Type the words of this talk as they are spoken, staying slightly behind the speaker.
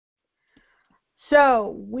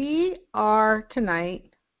So we are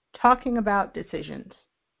tonight talking about decisions.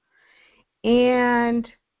 And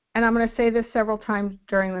I'm going to say this several times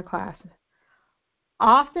during the class.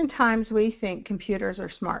 Oftentimes we think computers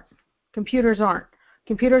are smart. Computers aren't.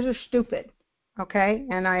 Computers are stupid, okay?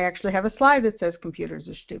 And I actually have a slide that says computers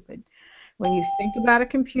are stupid. When you think about a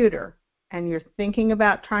computer and you're thinking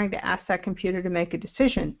about trying to ask that computer to make a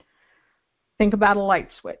decision, think about a light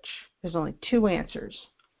switch. There's only two answers,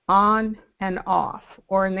 on and off,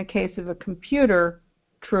 or in the case of a computer,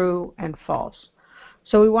 true and false.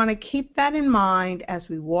 So we want to keep that in mind as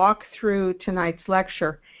we walk through tonight's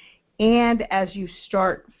lecture and as you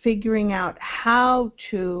start figuring out how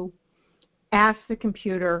to ask the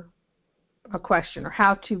computer a question, or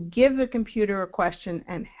how to give the computer a question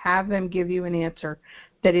and have them give you an answer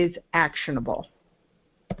that is actionable.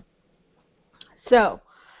 So,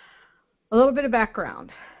 a little bit of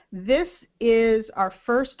background. This is our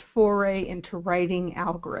first foray into writing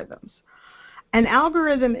algorithms. An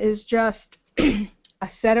algorithm is just a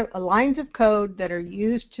set of lines of code that are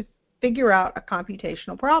used to figure out a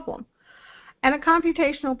computational problem. And a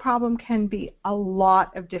computational problem can be a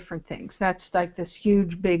lot of different things. That's like this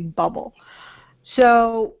huge big bubble.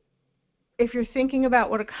 So if you're thinking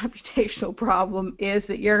about what a computational problem is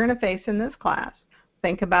that you're going to face in this class,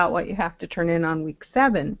 think about what you have to turn in on week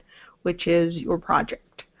 7, which is your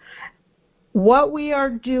project. What we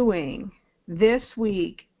are doing this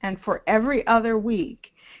week and for every other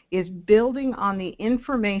week is building on the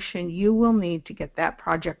information you will need to get that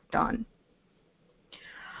project done.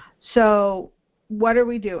 So what are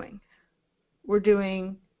we doing? We're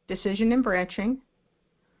doing decision and branching,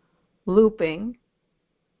 looping,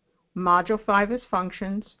 Module 5 is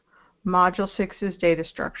functions, Module 6 is data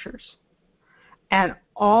structures. And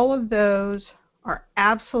all of those are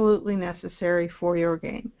absolutely necessary for your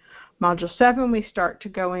game. Module 7, we start to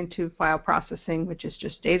go into file processing, which is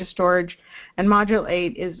just data storage, and Module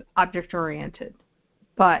 8 is object-oriented.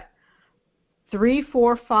 But 3,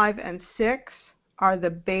 4, 5, and 6 are the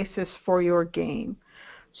basis for your game.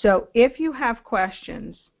 So if you have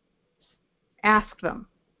questions, ask them,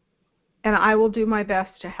 and I will do my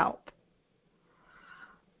best to help.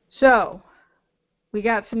 So we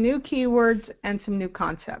got some new keywords and some new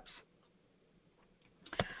concepts.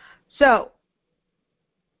 So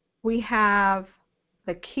we have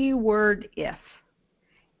the keyword if.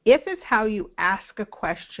 If is how you ask a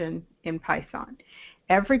question in Python.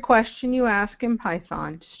 Every question you ask in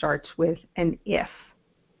Python starts with an if.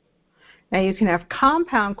 Now you can have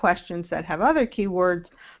compound questions that have other keywords,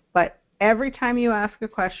 but every time you ask a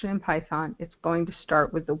question in Python, it's going to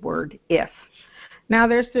start with the word if. Now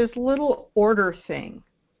there's this little order thing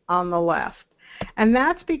on the left, and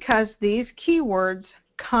that's because these keywords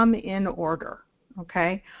come in order,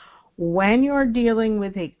 okay? When you're dealing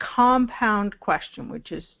with a compound question,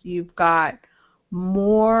 which is you've got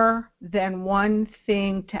more than one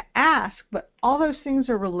thing to ask, but all those things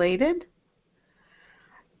are related,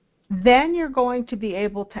 then you're going to be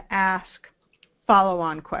able to ask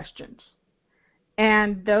follow-on questions.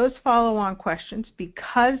 And those follow-on questions,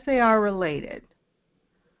 because they are related,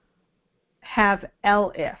 have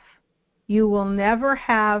elif. You will never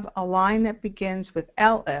have a line that begins with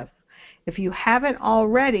elif if you haven't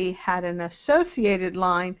already had an associated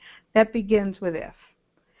line that begins with if.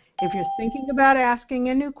 If you're thinking about asking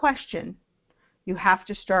a new question, you have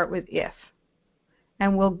to start with if.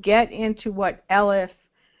 And we'll get into what elif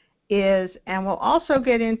is, and we'll also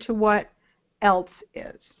get into what else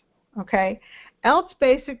is. Okay? Else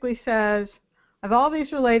basically says, I have all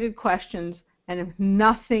these related questions, and if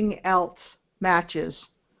nothing else matches,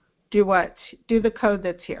 do the code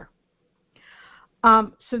that's here.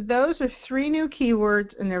 So those are 3 new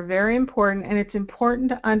keywords, and they're very important, and it's important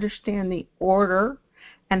to understand the order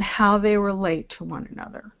and how they relate to one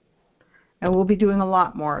another. And we'll be doing a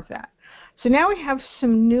lot more of that. So now we have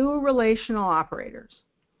some new relational operators.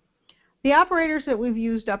 The operators that we've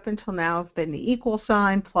used up until now have been the equal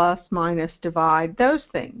sign, plus, minus, divide, those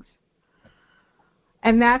things.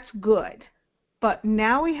 And that's good. But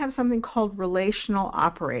now we have something called relational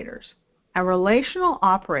operators. And relational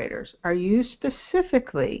operators are used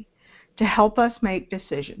specifically to help us make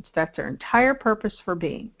decisions. That's their entire purpose for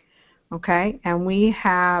being. Okay? And we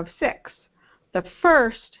have 6. The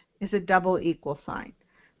first is a double equal sign.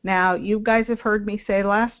 Now, you guys have heard me say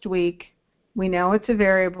last week, we know it's a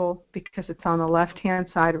variable because it's on the left-hand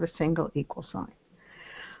side of a single equal sign.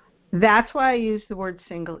 That's why I use the word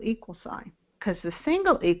single equal sign, because the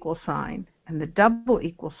single equal sign and the double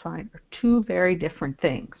equal sign are 2 very different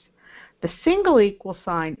things. The single equal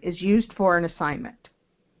sign is used for an assignment.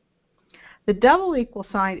 The double equal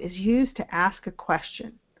sign is used to ask a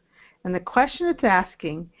question. And the question it's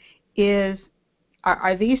asking is,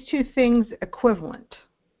 are these two things equivalent?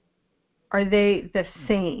 Are they the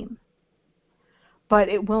same? But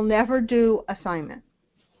it will never do assignment.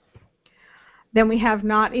 Then we have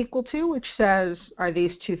not equal to, which says, are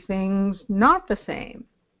these two things not the same?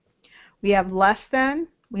 We have less than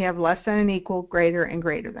and equal, greater, and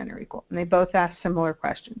greater than or equal. And they both ask similar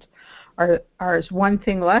questions. Is one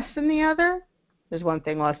thing less than the other? Is one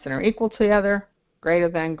thing less than or equal to the other? Greater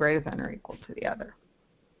than or equal to the other.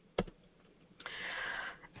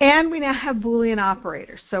 And we now have Boolean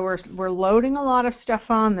operators. So we're loading a lot of stuff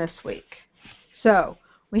on this week. So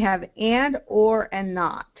we have and, or, and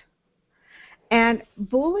not. And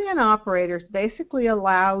Boolean operators basically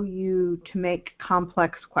allow you to make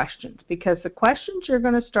complex questions, because the questions you're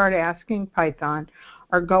going to start asking Python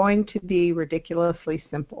are going to be ridiculously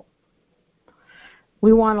simple.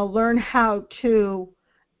 We want to learn how to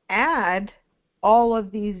add all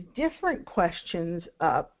of these different questions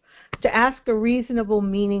up to ask a reasonable,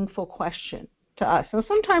 meaningful question to us. So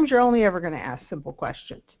sometimes you're only ever going to ask simple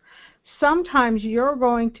questions. Sometimes you're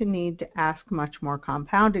going to need to ask much more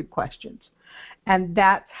compounded questions. And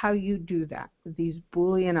that's how you do that with these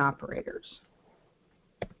Boolean operators.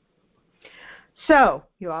 So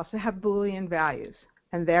you also have Boolean values,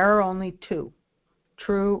 and there are only two,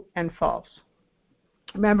 true and false.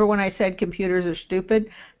 Remember when I said computers are stupid?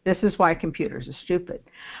 This is why computers are stupid.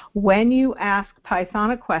 When you ask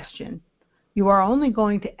Python a question, you are only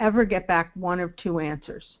going to ever get back one of two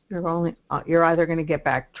answers. You're either going to get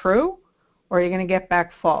back true or you're going to get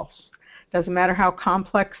back false. Doesn't matter how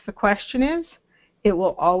complex the question is, it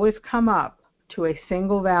will always come up to a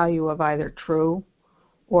single value of either true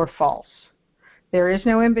or false. There is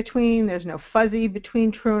no in between. There's no fuzzy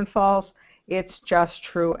between true and false. It's just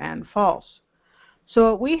true and false.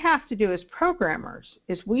 So what we have to do as programmers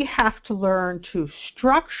is we have to learn to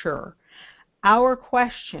structure our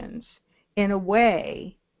questions in a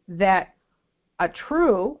way that a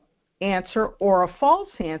true answer or a false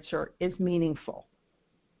answer is meaningful.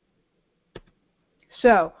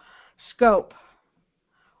 So, scope.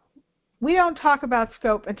 We don't talk about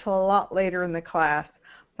scope until a lot later in the class,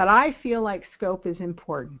 but I feel like scope is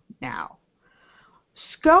important now.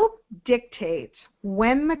 Scope dictates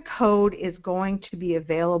when the code is going to be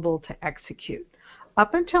available to execute.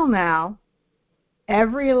 Up until now,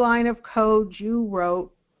 every line of code you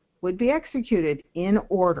wrote would be executed in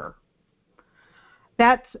order.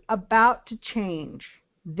 That's about to change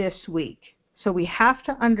this week. So we have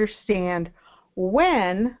to understand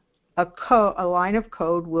when a line of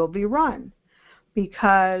code will be run.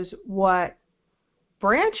 Because what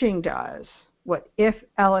branching does, what if,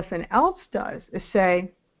 elif, and else does, is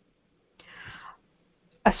say,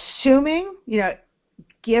 assuming,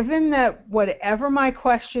 given that whatever my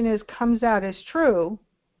question is comes out as true,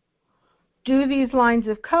 do these lines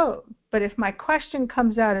of code. But if my question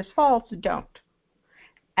comes out as false, don't.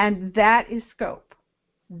 And that is scope.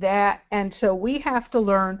 And so we have to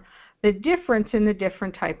learn the difference in the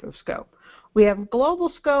different type of scope. We have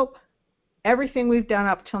global scope. Everything we've done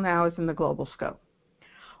up till now is in the global scope.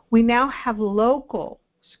 We now have local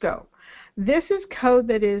scope. This is code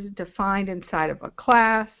that is defined inside of a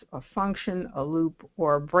class, a function, a loop,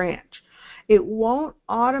 or a branch. It won't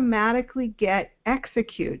automatically get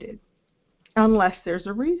executed unless there's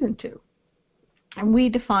a reason to. And we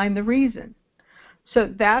define the reason.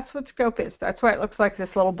 So that's what scope is. That's why it looks like this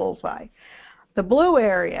little bullseye. The blue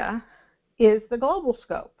area is the global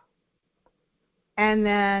scope. And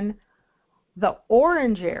then the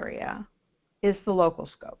orange area is the local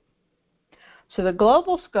scope. So the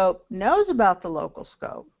global scope knows about the local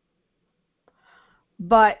scope,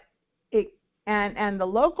 but the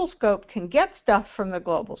local scope can get stuff from the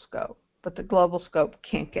global scope, but the global scope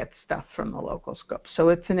can't get stuff from the local scope. So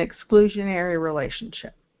it's an exclusionary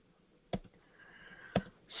relationship.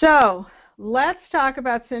 So let's talk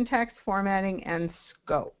about syntax, formatting, and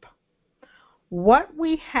scope. What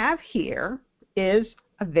we have here is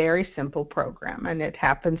a very simple program, and it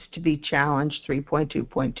happens to be challenge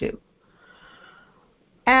 3.2.2.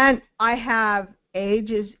 And I have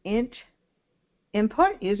age is int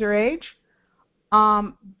input, user age.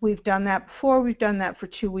 We've done that before. We've done that for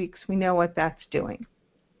 2 weeks. We know what that's doing.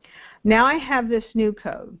 Now I have this new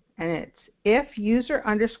code, and it's if user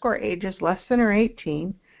underscore age is less than or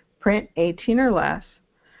 18, print 18 or less,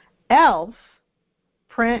 else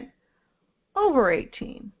print over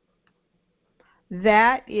 18.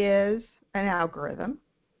 That is an algorithm.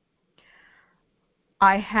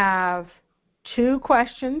 I have two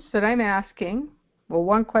questions that I'm asking. Well,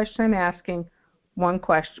 one question I'm asking, one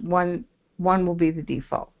will be the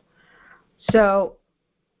default. So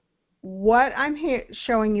what I'm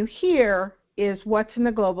showing you here is what's in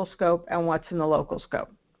the global scope and what's in the local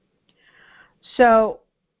scope. So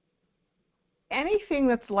anything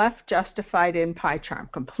that's left justified in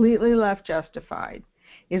PyCharm, completely left justified,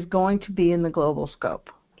 is going to be in the global scope.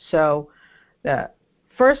 So the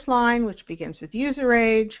first line, which begins with user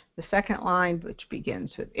age, the second line, which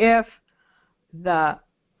begins with if, the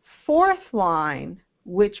fourth line,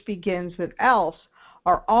 which begins with else,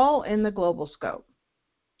 are all in the global scope.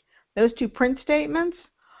 Those two print statements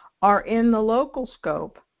are in the local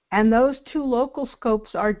scope, and those two local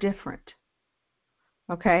scopes are different.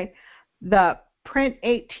 Okay? The print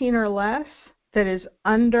 18 or less that is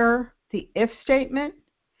under the if statement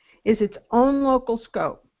is its own local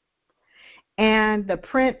scope. And the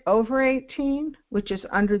print over 18, which is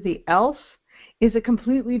under the else, is a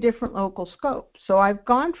completely different local scope. So I've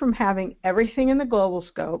gone from having everything in the global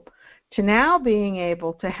scope to now being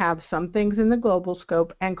able to have some things in the global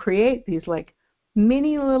scope and create these like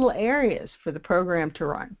mini little areas for the program to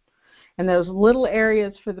run. And those little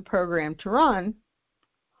areas for the program to run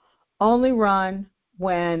only run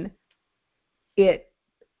when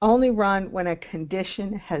a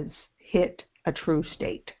condition has hit a true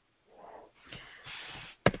state.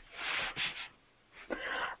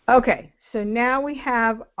 Okay, so now we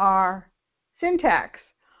have our syntax.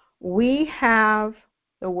 We have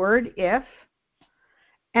the word if,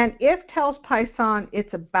 and if tells Python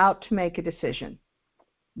it's about to make a decision.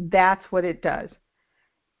 That's what it does.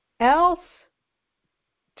 Else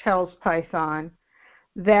tells Python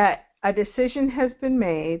that a decision has been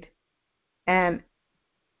made and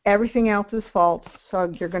everything else is false,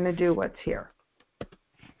 so you're going to do what's here.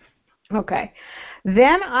 Okay,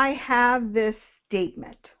 then I have this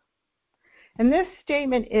statement. And this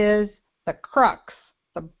statement is the crux,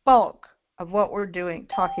 the bulk of what we're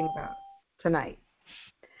talking about tonight.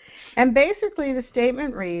 And basically the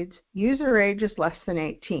statement reads, user age is less than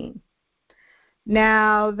 18.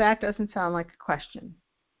 Now that doesn't sound like a question.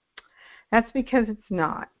 That's because it's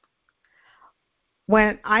not.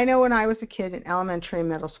 When I was a kid in elementary and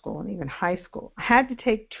middle school and even high school, I had to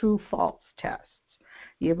take true-false tests.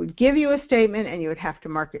 It would give you a statement and you would have to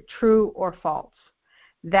mark it true or false.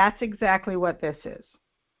 That's exactly what this is.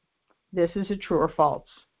 This is a true or false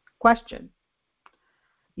question.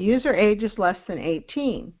 User age is less than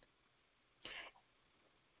 18.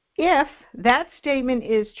 If that statement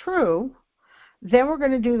is true, then we're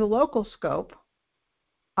going to do the local scope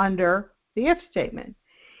under the if statement.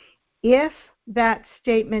 If that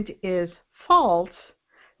statement is false,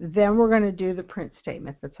 then we're going to do the print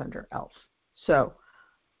statement that's under else. So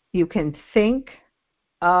you can think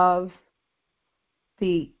of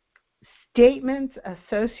the statements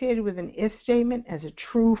associated with an if statement as a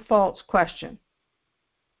true-false question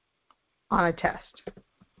on a test.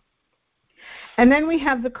 And then we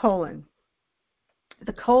have the colon.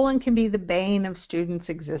 The colon can be the bane of students'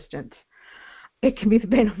 existence. It can be the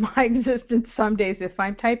bane of my existence some days if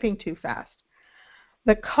I'm typing too fast.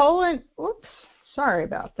 The colon, oops, sorry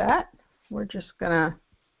about that. We're just going to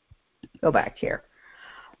go back here.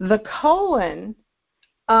 The colon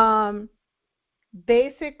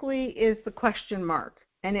basically is the question mark,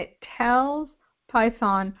 and it tells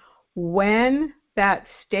Python when that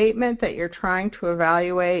statement that you're trying to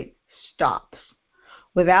evaluate stops.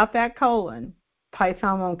 Without that colon,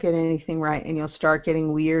 Python won't get anything right, and you'll start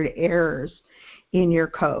getting weird errors in your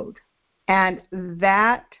code. And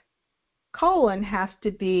that colon has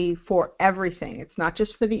to be for everything. It's not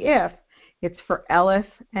just for the if, it's for elif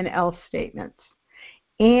and else statements.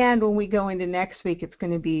 And when we go into next week, it's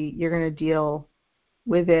going to be, you're going to deal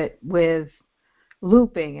with it with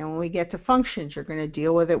looping. And when we get to functions, you're going to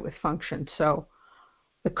deal with it with functions. So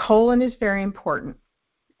the colon is very important,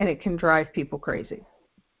 and it can drive people crazy.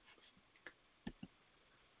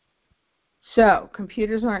 So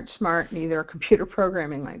computers aren't smart, neither are computer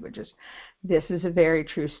programming languages. This is a very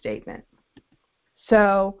true statement.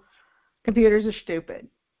 So computers are stupid.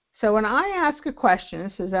 So when I ask a question,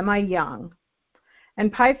 it says, am I young?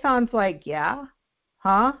 And Python's like, yeah,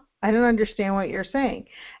 huh? I don't understand what you're saying.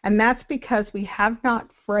 And that's because we have not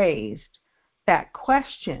phrased that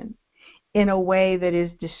question in a way that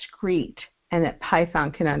is discrete and that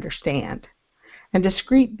Python can understand. And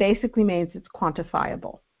discrete basically means it's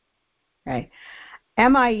quantifiable. Okay?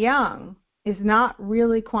 Am I young is not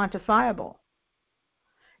really quantifiable.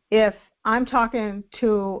 If I'm talking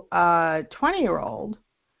to a 20-year-old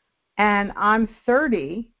and I'm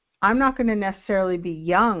 30, I'm not going to necessarily be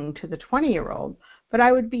young to the 20-year-old, but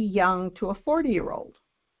I would be young to a 40-year-old.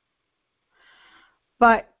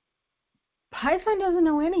 But Python doesn't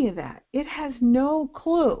know any of that. It has no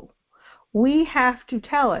clue We have to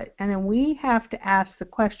tell it, and then we have to ask the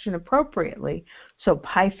question appropriately so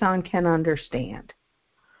Python can understand.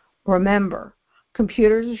 Remember,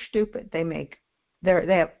 computers are stupid. They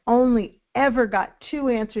have only ever got 2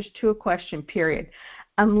 answers to a question, period,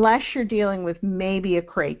 unless you're dealing with maybe a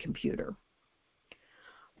Cray computer.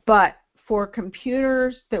 But for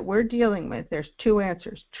computers that we're dealing with, there's 2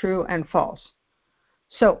 answers, true and false.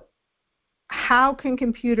 So how can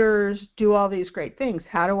computers do all these great things?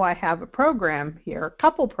 How do I have a program here, a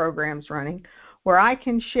couple programs running, where I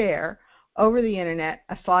can share over the internet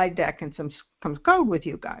a slide deck and some code with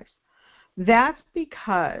you guys? That's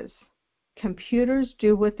because computers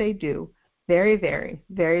do what they do very, very,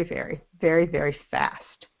 very, very, very, very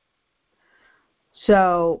fast.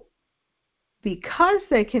 So because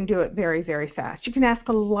they can do it very, very fast, you can ask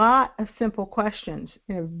a lot of simple questions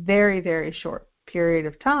in a very, very short period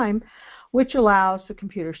of time, which allows the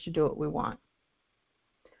computers to do what we want.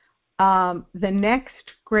 The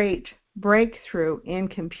next great breakthrough in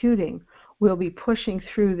computing will be pushing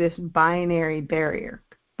through this binary barrier.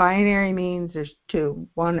 Binary means there's 2,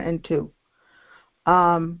 1 and 2.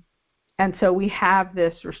 And so we have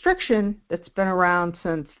this restriction that's been around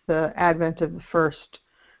since the advent of the first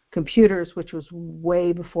computers, which was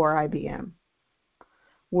way before IBM.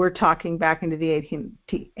 We're talking back into the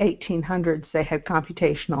 1800s. They had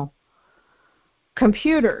computational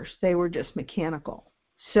computers. They were just mechanical.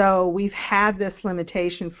 So we've had this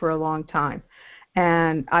limitation for a long time.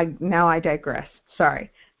 And now I digress.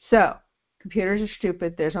 Sorry. So computers are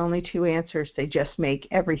stupid. There's only 2 answers. They just make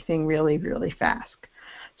everything really, really fast.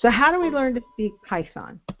 So how do we learn to speak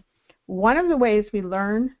Python? One of the ways we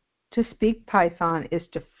learn to speak Python is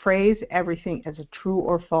to phrase everything as a true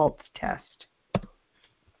or false test.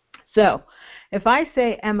 So if I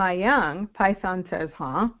say, am I young? Python says,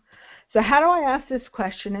 huh? So how do I ask this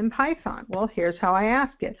question in Python? Well, here's how I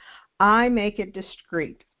ask it. I make it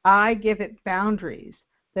discrete. I give it boundaries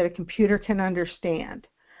that a computer can understand.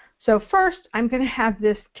 So first, I'm going to have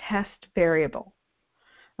this test variable.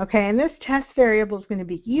 Okay, and this test variable is going to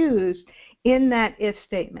be used in that if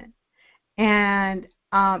statement. And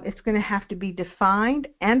it's going to have to be defined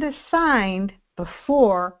and assigned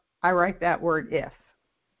before I write that word if.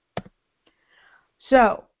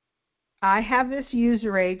 So I have this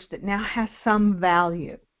user age that now has some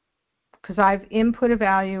value because I've input a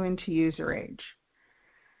value into user age.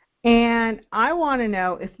 And I want to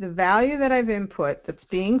know if the value that I've input that's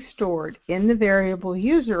being stored in the variable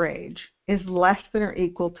user age is less than or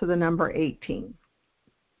equal to the number 18.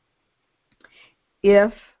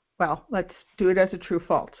 If, well, let's do it as a true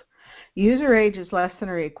false. User age is less than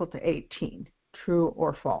or equal to 18, true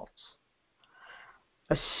or false.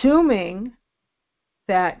 Assuming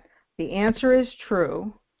that the answer is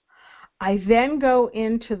true, I then go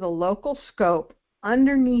into the local scope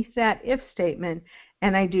underneath that if statement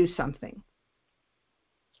and I do something.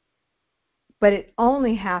 But it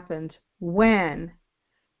only happens when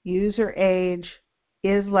user age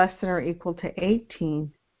is less than or equal to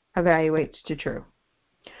 18 evaluates to true.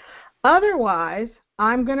 Otherwise,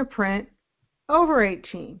 I'm going to print over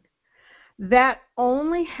 18. That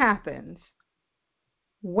only happens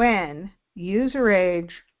when user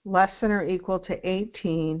age less than or equal to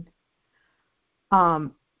 18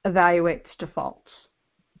 evaluates to false.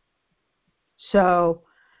 So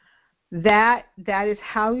that is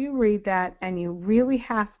how you read that, and you really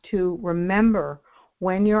have to remember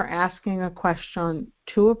when you're asking a question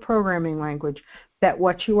to a programming language that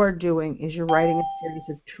what you are doing is you're writing a series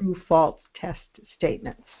of true-false test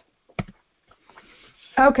statements.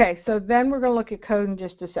 Okay, so then we're going to look at code in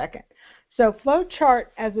just a second. So flowchart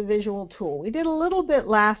as a visual tool. We did a little bit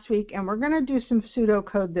last week, and we're going to do some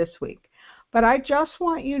pseudocode this week. But I just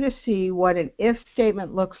want you to see what an if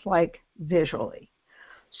statement looks like visually.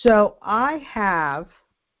 So I have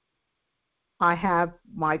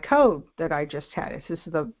my code that I just had. This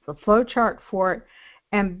is the flowchart for it.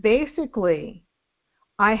 And basically,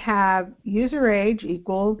 I have user age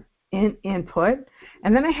equal input.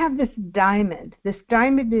 And then I have this diamond. This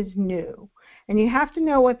diamond is new. And you have to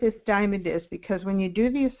know what this diamond is because when you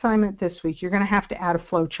do the assignment this week, you're going to have to add a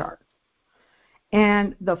flowchart.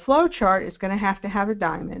 And the flowchart is going to have a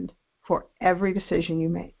diamond for every decision you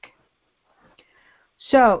make.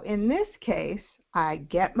 So in this case, I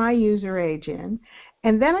get my user age in,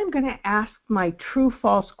 and then I'm going to ask my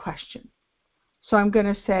true-false question. So I'm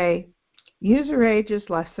going to say, user age is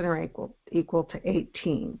less than or equal to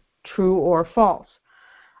 18, true or false.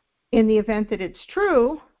 In the event that it's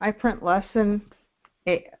true, I print less than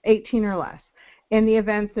 18 or less. In the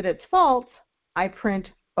event that it's false, I print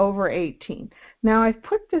over 18. Now I've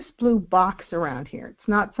put this blue box around here. It's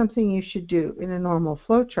not something you should do in a normal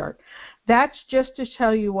flowchart. That's just to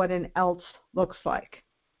tell you what an else looks like.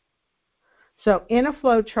 So in a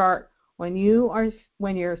flowchart, when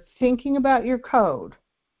you're thinking about your code,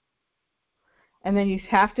 and then you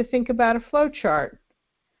have to think about a flowchart,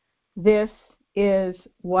 this is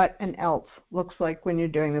what an else looks like when you're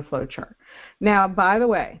doing the flowchart. Now, by the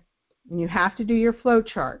way, when you have to do your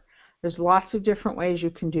flowchart, there's lots of different ways you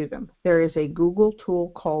can do them. There is a Google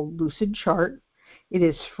tool called Lucidchart. It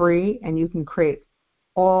is free, and you can create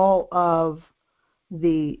all of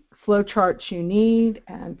the flowcharts you need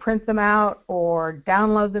and print them out or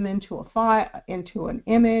download them into a file, into an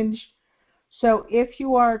image. So if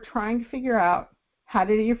you are trying to figure out how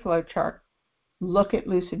to do your flowchart, look at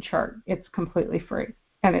Lucidchart. It's completely free,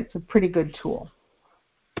 and it's a pretty good tool.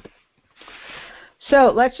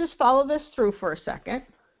 So let's just follow this through for a second.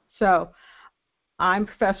 So I'm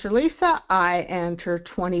Professor Lisa. I enter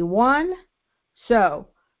 21. So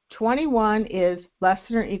 21 is less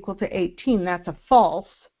than or equal to 18. That's a false.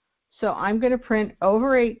 So I'm going to print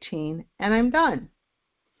over 18, and I'm done.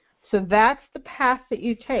 So that's the path that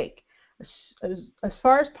you take. As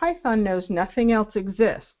far as Python knows, nothing else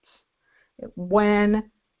exists.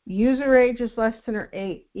 When user age is less than or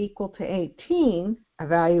equal to 18,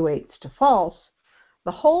 evaluates to false,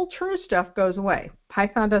 the whole true stuff goes away.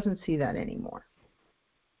 Python doesn't see that anymore.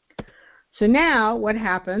 So now what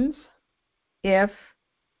happens if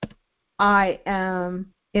I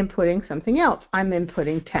am inputting something else? I'm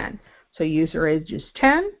inputting 10. So user age is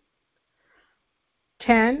 10.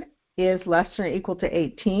 10 is less than or equal to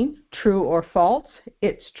 18. True or false?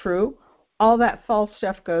 It's true. All that false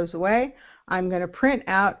stuff goes away. I'm going to print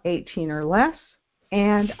out 18 or less,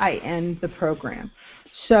 and I end the program.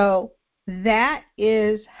 So that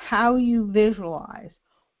is how you visualize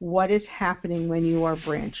what is happening when you are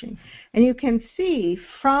branching. And you can see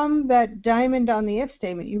from that diamond on the if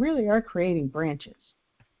statement, you really are creating branches.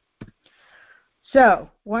 So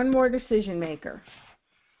one more decision maker.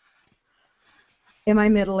 Am I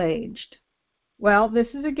middle-aged? Well, this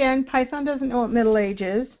is, again, Python doesn't know what middle age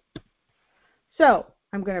is. So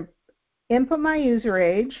I'm going to input my user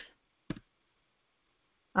age.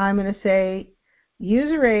 I'm going to say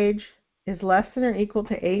user age is less than or equal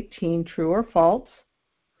to 18, true or false.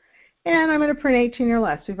 And I'm going to print 18 or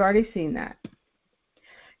less. We've already seen that.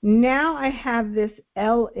 Now I have this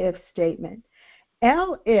elif statement.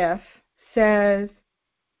 Elif says,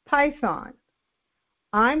 Python,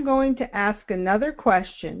 I'm going to ask another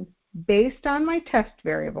question based on my test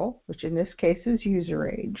variable, which in this case is user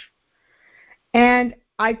age. And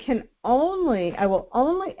I will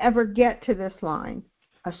only ever get to this line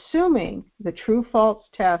assuming the true-false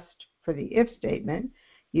test for the if statement,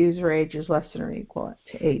 user age is less than or equal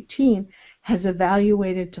to 18, has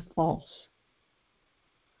evaluated to false.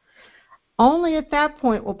 Only at that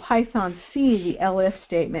point will Python see the elif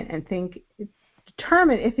statement and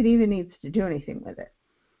determine if it even needs to do anything with it.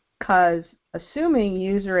 Because assuming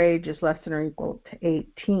user age is less than or equal to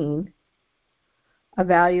 18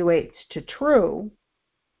 evaluates to true,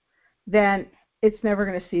 then it's never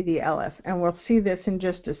going to see the elif. And we'll see this in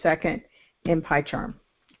just a second in PyCharm.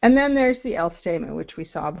 And then there's the else statement, which we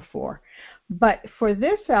saw before. But for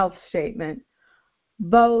this else statement,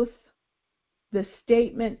 both the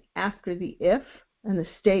statement after the if and the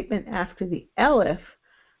statement after the elif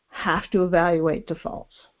have to evaluate to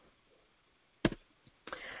false.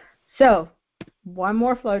 So one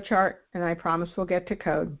more flowchart, and I promise we'll get to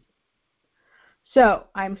code. So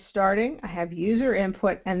I'm starting, I have user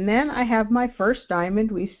input, and then I have my first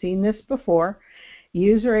diamond. We've seen this before.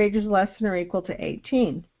 User age is less than or equal to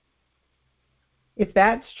 18. If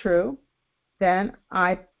that's true, then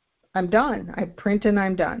I'm done. I print and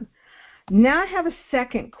I'm done. Now I have a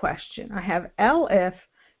second question. I have elif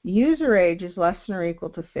user age is less than or equal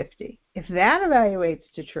to 50. If that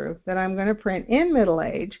evaluates to true, then I'm going to print in middle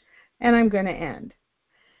age, and I'm going to end.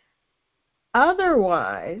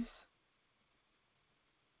 Otherwise,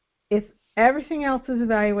 if everything else is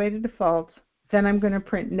evaluated to false, then I'm going to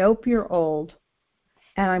print nope, you're old,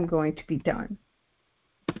 and I'm going to be done.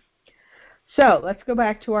 So let's go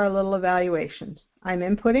back to our little evaluations. I'm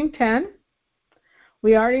inputting 10.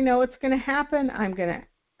 We already know what's going to happen. I'm going to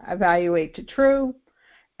evaluate to true,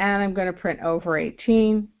 and I'm going to print over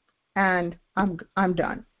 18, and I'm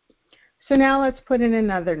done. So now let's put in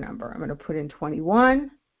another number. I'm going to put in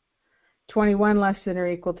 21. 21 less than or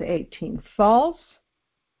equal to 18, false.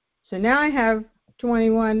 So now I have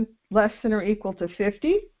 21 less than or equal to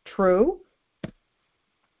 50, true.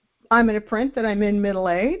 I'm going to print that I'm in middle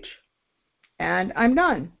age, and I'm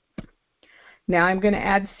done. Now I'm going to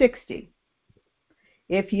add 60.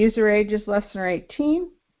 If user age is less than or 18,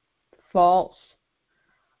 false.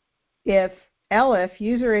 If elif,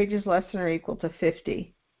 user age is less than or equal to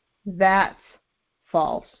 50, that's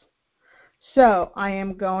false. So I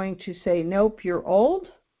am going to say, nope, you're old,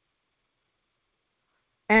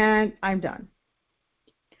 and I'm done.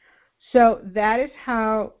 So that is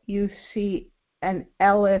how you see an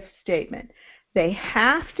elif statement. They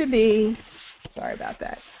have to be, sorry about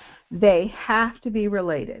that, they have to be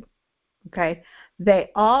related, okay?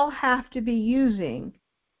 They all have to be using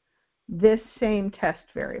this same test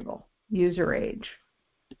variable, user age.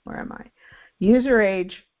 Where am I? User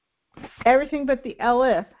age, everything but the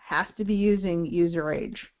elif has to be using user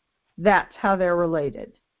age. That's how they're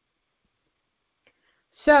related.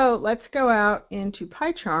 So let's go out into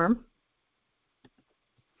PyCharm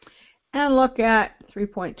and look at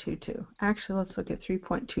 3.22. Actually, let's look at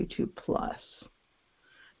 3.22 plus.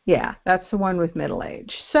 Yeah, that's the one with middle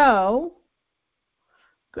age. So,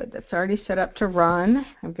 good, that's already set up to run.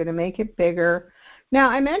 I'm going to make it bigger. Now,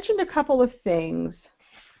 I mentioned a couple of things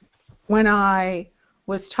when I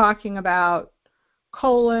was talking about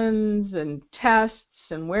colons and tests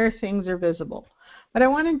and where things are visible. But I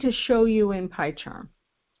wanted to show you in PyCharm,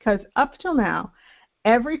 because up till now,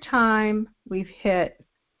 every time we've hit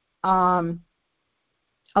a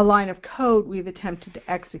line of code, we've attempted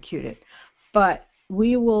to execute it. But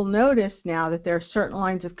we will notice now that there are certain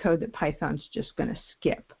lines of code that Python's just going to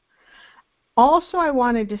skip. Also, I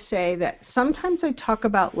wanted to say that sometimes I talk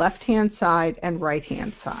about left-hand side and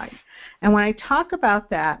right-hand side. And when I talk about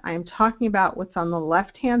that, I'm talking about what's on the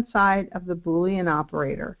left-hand side of the Boolean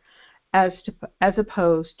operator as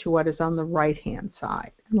opposed to what is on the right-hand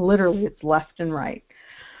side. And literally, it's left and right.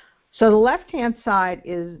 So the left-hand side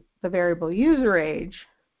is the variable user age,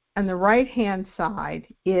 and the right-hand side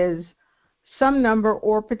is some number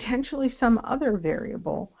or potentially some other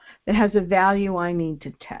variable that has a value I need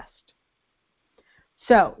to test.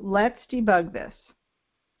 So let's debug this.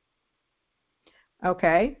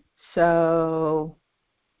 Okay, so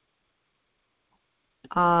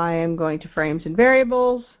I am going to frames and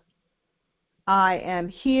variables. I am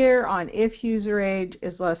here on if user age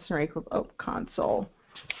is less than or equal to console.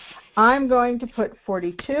 I'm going to put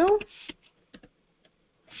 42.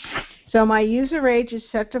 So my user age is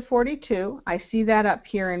set to 42. I see that up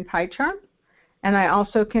here in PyCharm, and I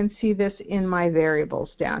also can see this in my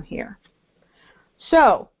variables down here.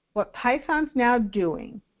 So what Python's now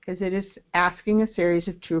doing is it is asking a series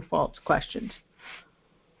of true-false questions.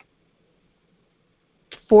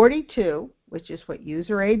 42, which is what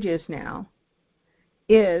user age is now,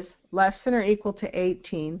 is less than or equal to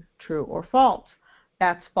 18, true or false.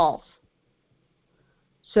 That's false.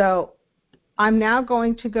 So I'm now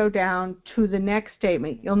going to go down to the next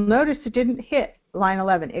statement. You'll notice it didn't hit line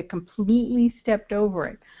 11. It completely stepped over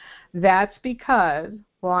it. That's because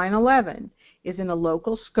line 11 is in a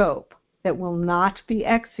local scope that will not be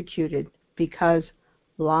executed because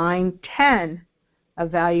line 10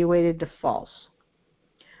 evaluated to false.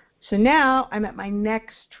 So now I'm at my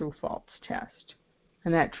next true-false test.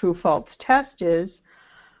 And that true-false test is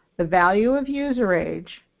the value of user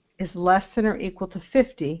age is less than or equal to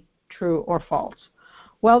 50, true or false.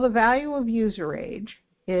 Well, the value of user age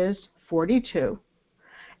is 42.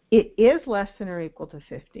 It is less than or equal to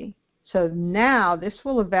 50. So now this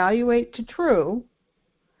will evaluate to true,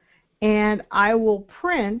 and I will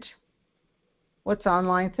print what's on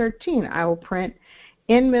line 13. I will print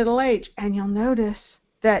in middle age, and you'll notice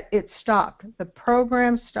that it stopped. The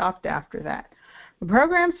program stopped after that. The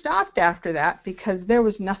program stopped after that because there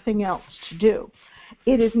was nothing else to do.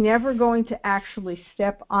 It is never going to actually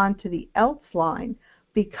step onto the else line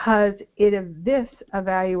because this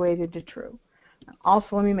evaluated to true. Also,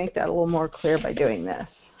 let me make that a little more clear by doing this.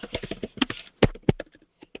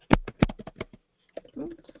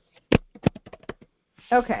 Oops.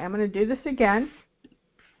 Okay, I'm going to do this again.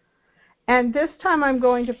 And this time I'm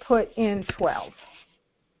going to put in 12.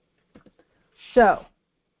 So,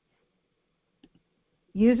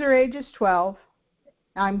 user age is 12.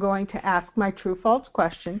 I'm going to ask my true-false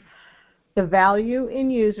question. The value in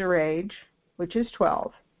user age, which is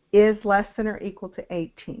 12, is less than or equal to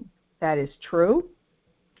 18. That is true.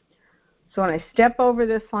 So when I step over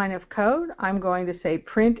this line of code, I'm going to say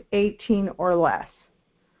print 18 or less.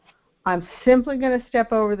 I'm simply going to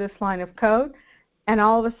step over this line of code, and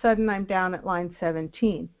all of a sudden I'm down at line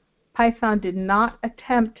 17. Python did not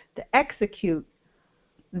attempt to execute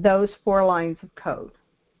those 4 lines of code.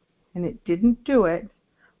 And it didn't do it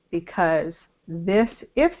because this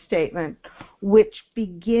if statement, which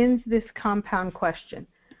begins this compound question,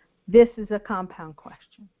 this is a compound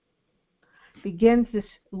question, begins this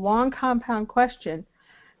long compound question,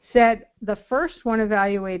 said the first one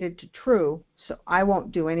evaluated to true, so I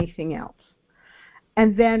won't do anything else.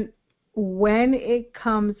 And then when it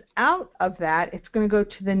comes out of that, it's going to go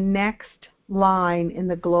to the next line in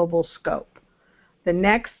the global scope. The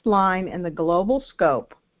next line in the global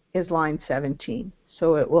scope is line 17,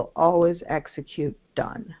 so it will always execute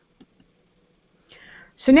done.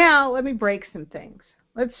 So now let me break some things.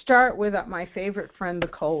 Let's start with my favorite friend, the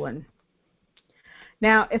colon.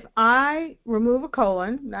 Now, if I remove a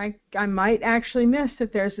colon, I might actually miss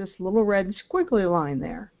that there's this little red squiggly line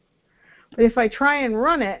there. But if I try and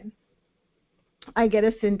run it, I get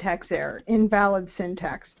a syntax error, invalid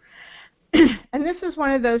syntax. And this is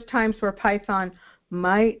one of those times where Python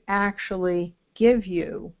might actually give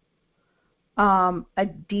you a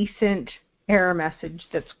decent error message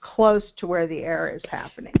that's close to where the error is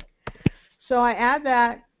happening. So I add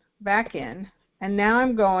that back in, and now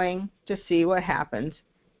I'm going to see what happens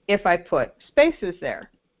if I put spaces there.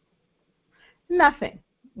 Nothing,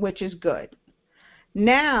 which is good.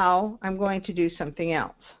 Now I'm going to do something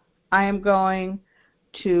else. I am going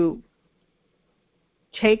to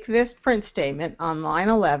take this print statement on line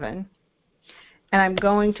 11, and I'm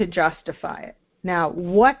going to justify it. Now,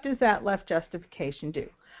 what does that left justification do?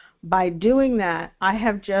 By doing that, I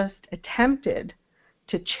have just attempted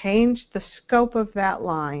to change the scope of that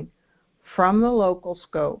line from the local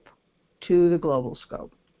scope to the global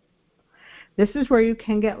scope. This is where you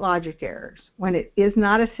can get logic errors. When it is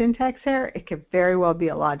not a syntax error, it could very well be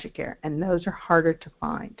a logic error, and those are harder to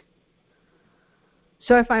find.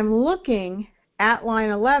 So if I'm looking at line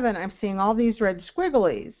 11, I'm seeing all these red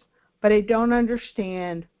squigglies, but I don't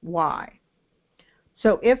understand why.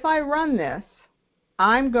 So if I run this,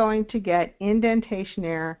 I'm going to get indentation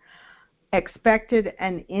error, expected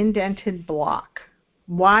an indented block.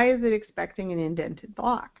 Why is it expecting an indented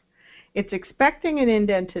block? It's expecting an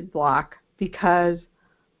indented block because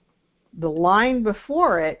the line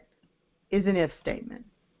before it is an if statement.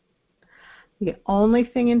 The only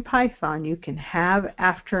thing in Python you can have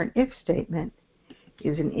after an if statement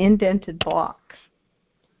is an indented block.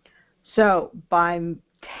 So by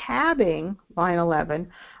tabbing line 11,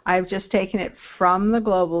 I've just taken it from the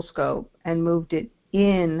global scope and moved it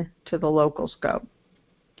into the local scope.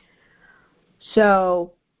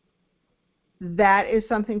 So that is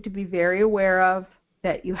something to be very aware of,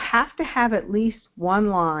 that you have to have at least one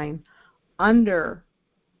line under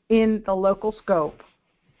in the local scope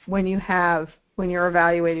when you're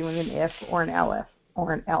evaluating with an if or an elif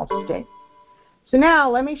or an else state. So now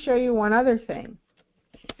let me show you one other thing.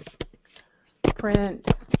 Print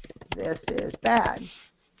this is bad.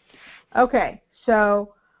 Okay,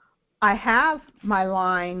 so I have my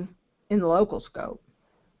line in the local scope.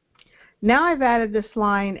 Now I've added this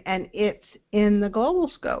line and it's in the global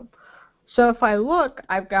scope. So if I look,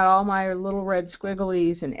 I've got all my little red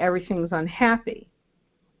squigglies and everything's unhappy.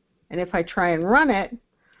 And if I try and run it,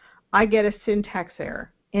 I get a syntax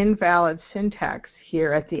error, invalid syntax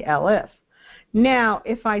here at the elif. Now,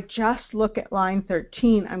 if I just look at line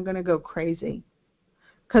 13, I'm going to go crazy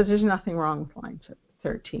because there's nothing wrong with line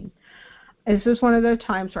 13. This is one of those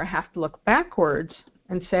times where I have to look backwards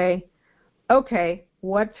and say, okay,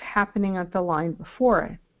 what's happening at the line before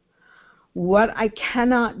it? What I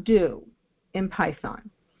cannot do in Python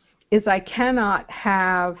is I cannot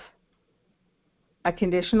have a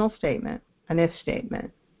conditional statement, an if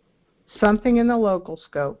statement, something in the local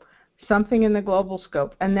scope, something in the global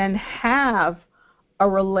scope, and then have a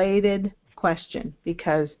related question,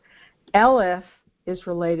 because elif is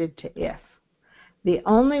related to if. The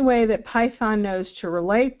only way that Python knows to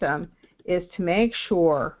relate them is to make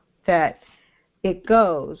sure that it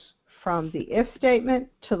goes from the if statement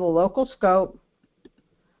to the local scope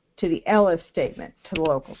to the elif statement to the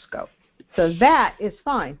local scope. So that is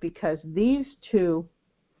fine because these two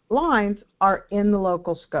lines are in the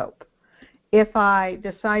local scope. If I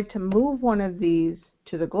decide to move one of these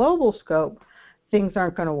to the global scope, things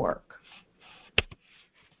aren't going to work.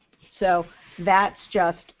 So that's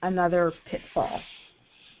just another pitfall.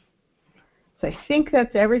 So I think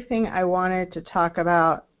that's everything I wanted to talk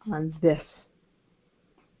about on this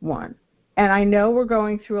one. And I know we're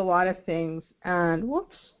going through a lot of things, and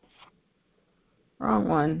whoops, wrong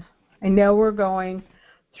one. I know we're going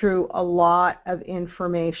through a lot of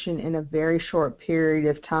information in a very short period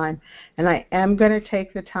of time, and I am going to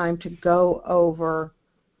take the time to go over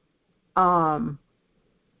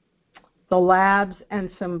the labs and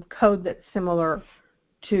some code that's similar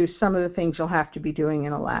to some of the things you'll have to be doing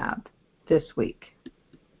in a lab this week.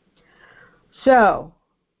 So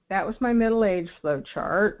that was my middle age flow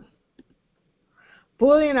chart.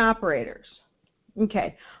 Boolean operators.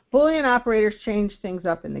 Okay, Boolean operators change things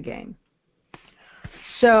up in the game.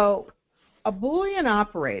 So a Boolean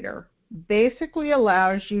operator basically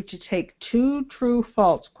allows you to take two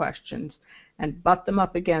true-false questions and butt them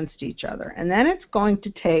up against each other. And then it's going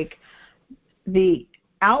to take the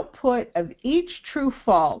output of each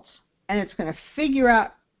true-false, and it's going to figure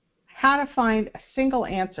out how to find a single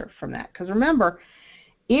answer from that. Because remember,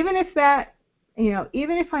 even if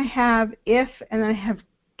I have if and I have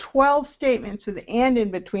 12 statements with and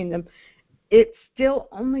in between them, it's still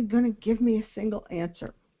only going to give me a single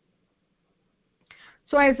answer.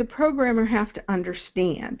 So I, as a programmer, have to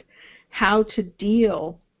understand how to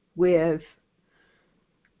deal with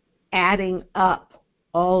adding up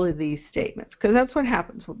all of these statements, because that's what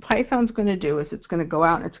happens. What Python's going to do is it's going to go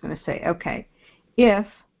out and it's going to say, okay, if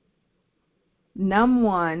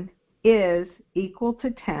num1 is equal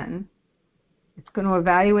to 10, it's going to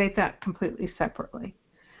evaluate that completely separately.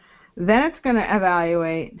 Then it's going to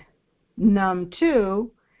evaluate num2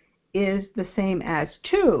 is the same as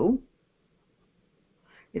 2.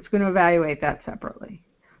 It's going to evaluate that separately.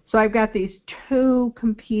 So I've got these two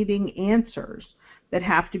competing answers that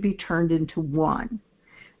have to be turned into one.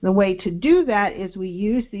 The way to do that is we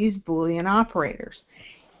use these Boolean operators.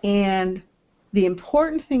 And the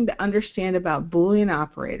important thing to understand about Boolean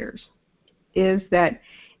operators is that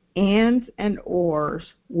ands and ors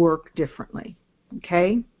work differently.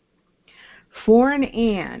 Okay? For an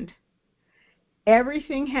and,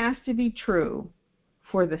 everything has to be true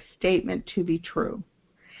for the statement to be true.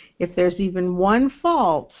 If there's even one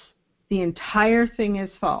false, the entire thing is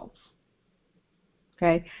false.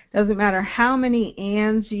 Okay? Doesn't matter how many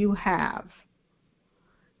ands you have.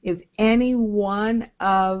 If any one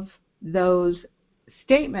of those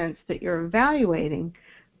statements that you're evaluating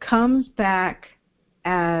comes back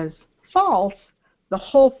as false, the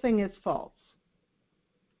whole thing is false.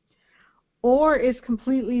 Or is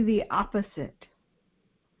completely the opposite.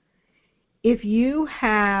 If you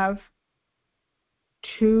have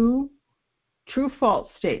two true-false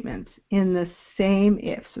statements in the same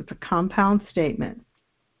if, so it's a compound statement,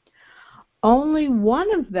 only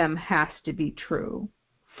one of them has to be true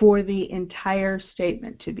for the entire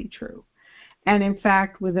statement to be true. And in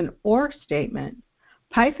fact, with an or statement,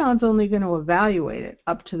 Python's only going to evaluate it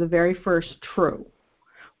up to the very first true.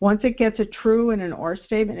 Once it gets a true in an or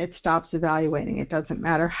statement, it stops evaluating. It doesn't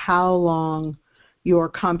matter how long your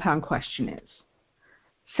compound question is.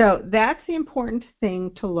 So that's the important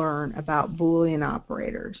thing to learn about Boolean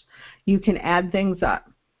operators. You can add things up.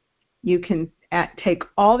 You can take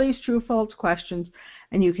all these true-false questions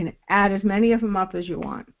and you can add as many of them up as you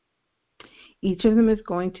want. Each of them is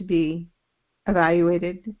going to be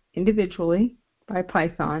evaluated individually by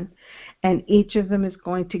Python, and each of them is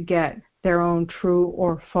going to get their own true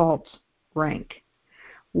or false rank.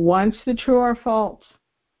 Once the true or false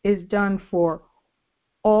is done for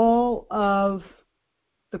all of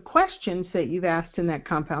the questions that you've asked in that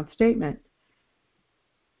compound statement,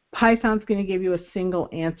 Python's going to give you a single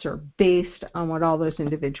answer based on what all those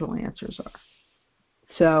individual answers are.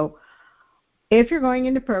 So if you're going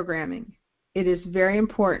into programming, it is very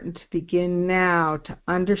important to begin now to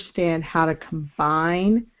understand how to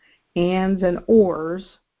combine ands and ors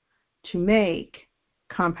to make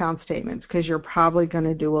compound statements, because you're probably going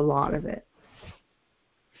to do a lot of it.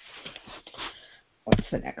 What's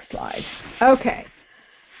the next slide? Okay.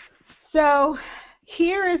 So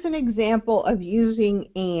here is an example of using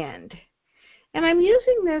and. And I'm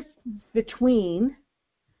using this between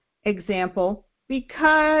example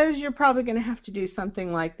because you're probably going to have to do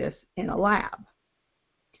something like this in a lab.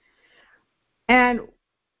 And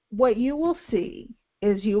what you will see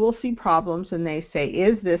is you will see problems and they say,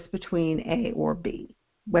 is this between A or B?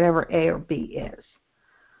 Whatever A or B is.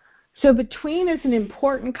 So between is an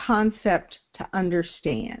important concept to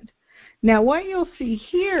understand. Now what you'll see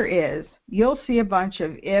here is you'll see a bunch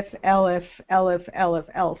of if, elif, elif, elif,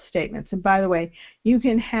 else statements. And by the way, you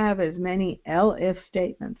can have as many elif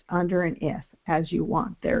statements under an if as you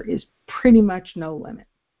want. There is pretty much no limit.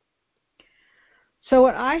 So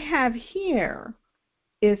what I have here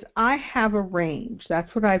is I have a range.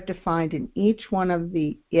 That's what I've defined in each one of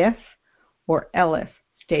the if or elif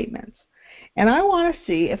statements. And I want to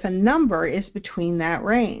see if a number is between that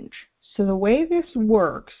range. So the way this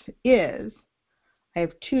works is, I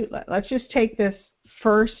have two, let's just take this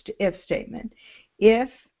first if statement. If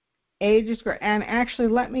age is greater, and actually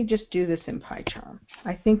let me just do this in PyCharm.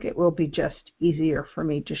 I think it will be just easier for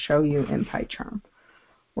me to show you in PyCharm.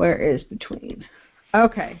 Where is between?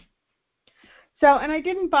 Okay. So, and I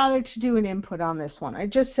didn't bother to do an input on this one. I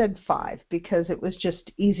just said 5 because it was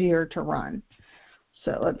just easier to run.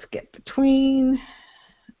 So let's get between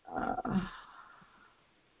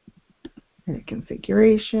in a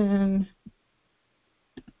configuration.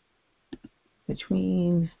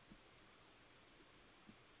 between.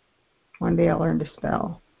 One day I'll learn to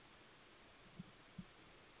spell.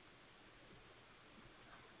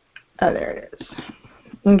 Oh, there it is.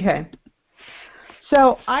 Okay.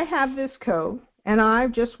 So I have this code, and I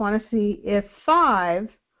just want to see if 5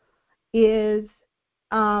 is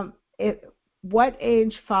what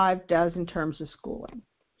age 5 does in terms of schooling.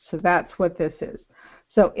 So that's what this is.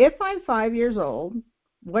 So if I'm 5 years old,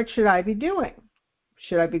 what should I be doing?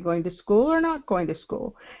 Should I be going to school or not going to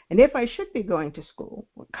school? And if I should be going to school,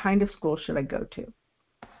 what kind of school should I go to?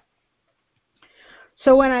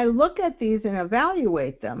 So when I look at these and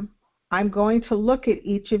evaluate them, I'm going to look at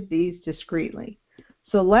each of these discretely.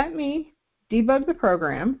 So let me debug the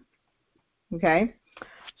program. Okay.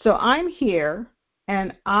 So I'm here,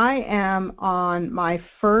 and I am on my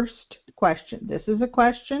first question. This is a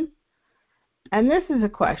question, and this is a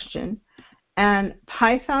question. And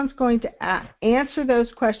Python's going to answer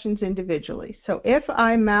those questions individually. So if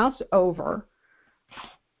I mouse over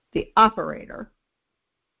the operator,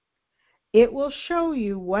 it will show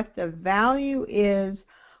you what the value is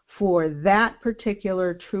for that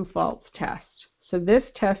particular true-false test. So this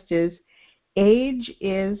test is age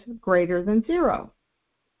is greater than 0.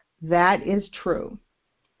 That is true.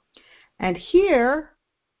 And here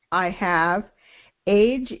I have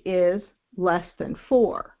age is less than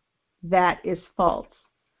 4. That is false.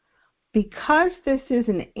 Because this is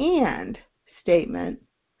an AND statement,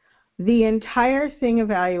 the entire thing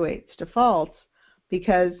evaluates to false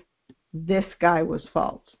because this guy was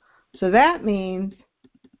false. So that means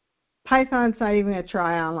Python's not even going to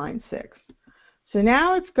try on line 6. So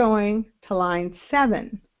now it's going to line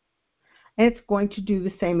 7. And it's going to do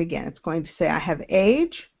the same again. It's going to say I have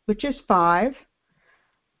age, which is 5.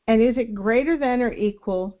 And is it greater than or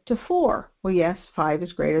equal to 4? Well, yes, 5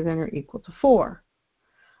 is greater than or equal to 4.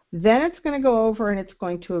 Then it's going to go over and it's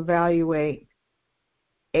going to evaluate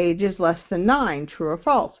age is less than 9, true or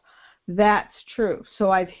false. That's true. So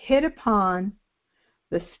I've hit upon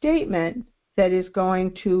the statement that is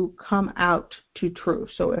going to come out to true.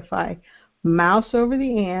 So if I mouse over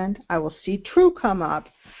the AND, I will see true come up.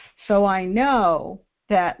 So I know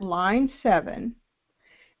that line 7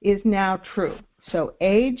 is now true. So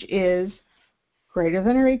age is greater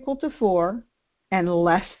than or equal to 4 and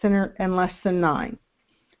less than 9.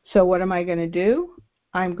 So what am I going to do?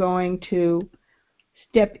 I'm going to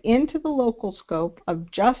step into the local scope of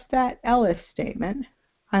just that elif statement.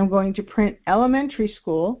 I'm going to print elementary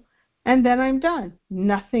school, and then I'm done.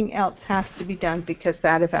 Nothing else has to be done because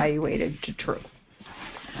that evaluated to true.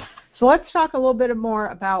 So let's talk a little bit more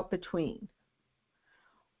about between.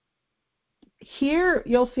 Here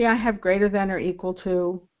you'll see I have greater than or equal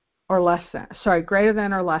to or less than. Sorry, greater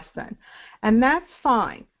than or less than. And that's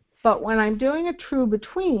fine. But when I'm doing a true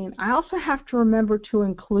between, I also have to remember to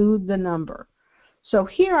include the number. So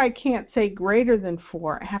here I can't say greater than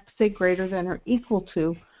 4. I have to say greater than or equal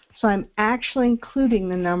to. So I'm actually including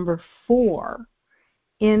the number 4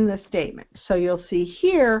 in the statement. So you'll see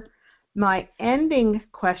here my ending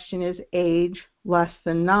question is age less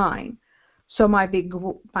than 9. So my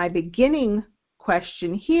beginning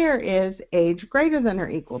question here is age greater than or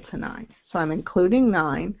equal to 9. So I'm including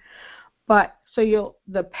 9. But so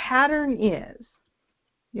the pattern is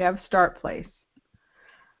you have a start place.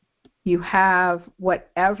 You have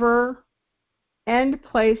whatever end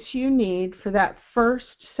place you need for that first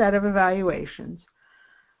set of evaluations.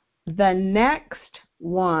 The next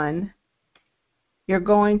one, you're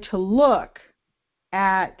going to look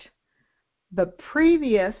at the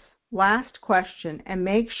previous last question and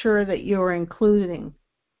make sure that you're including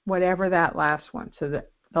whatever that last one. So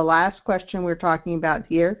the last question we're talking about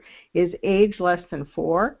here is age less than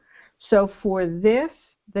 4. So for this,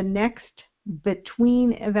 the next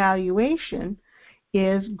between evaluation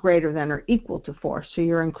is greater than or equal to 4. So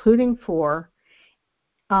you're including 4.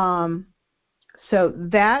 So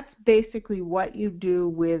that's basically what you do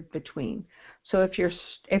with between. So if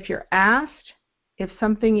you're asked if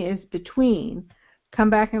something is between, come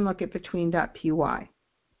back and look at between.py.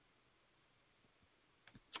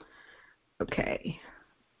 Okay.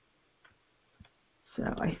 So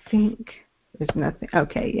I think there's nothing.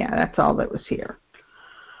 Okay, yeah, that's all that was here.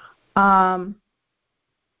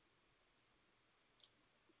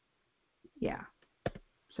 Yeah,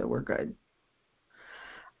 so we're good.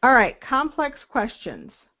 All right, complex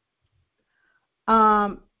questions.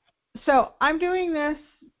 So I'm doing this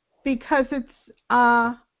because it's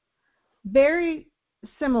very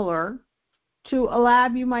similar to a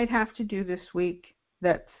lab you might have to do this week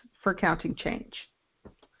that's for counting change.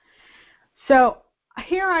 So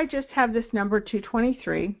here I just have this number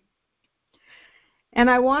 223, And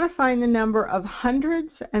I want to find the number of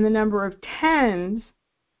hundreds and the number of tens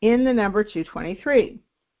in the number 223.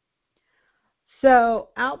 So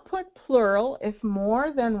output plural if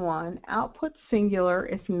more than one, output singular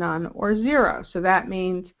if none or zero. So that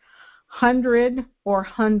means 100 or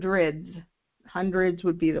hundreds. Hundreds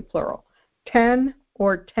would be the plural. 10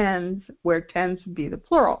 or tens, where tens would be the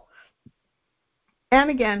plural. And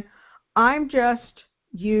again, I'm just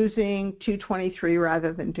using 223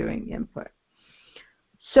 rather than doing input.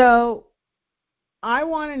 So I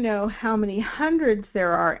want to know how many hundreds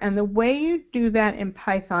there are, and the way you do that in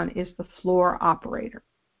Python is the floor operator.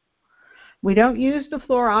 We don't use the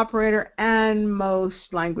floor operator, and most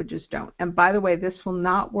languages don't. And by the way, this will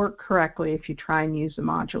not work correctly if you try and use a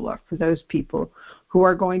modular for those people who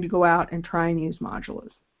are going to go out and try and use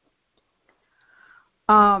modulars.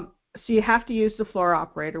 So you have to use the floor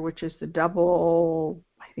operator, which is the double,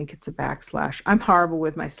 I think it's a backslash. I'm horrible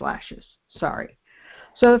with my slashes, sorry.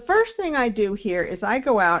 So the first thing I do here is I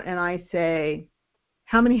go out and I say,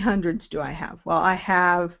 how many hundreds do I have? Well, I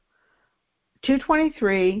have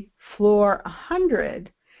 223 floor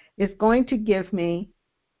 100 is going to give me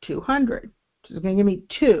 200. So it's going to give me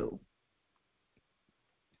 2.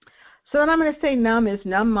 So then I'm going to say num is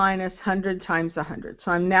num minus 100 times 100.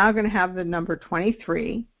 So I'm now going to have the number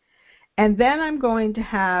 23. And then I'm going to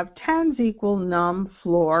have tens equal num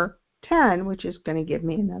floor 10, which is going to give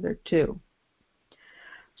me another 2.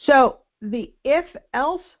 So the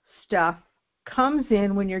if-else stuff comes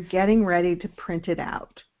in when you're getting ready to print it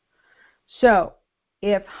out. So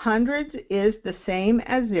if hundreds is the same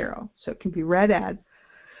as 0, so it can be read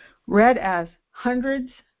as hundreds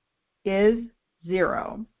is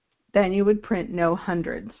 0, then you would print no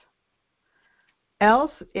hundreds.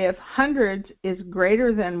 Else, if hundreds is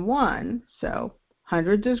greater than 1, so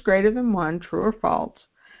hundreds is greater than 1, true or false,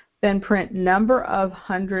 then print number of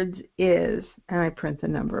hundreds is, and I print the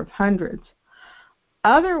number of hundreds.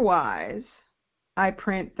 Otherwise, I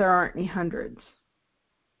print there aren't any hundreds.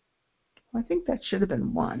 I think that should have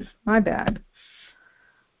been 1. My bad.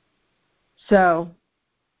 So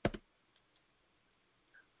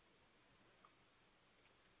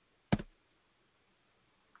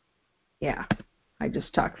yeah, I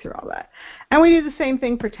just talked through all that. And we do the same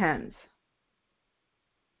thing for tens.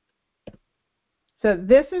 So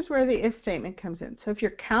this is where the if statement comes in. So if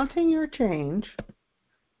you're counting your change,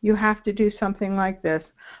 you have to do something like this,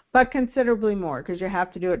 but considerably more, because you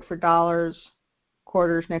have to do it for dollars,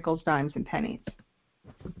 quarters, nickels, dimes, and pennies.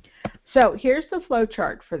 So here's the flow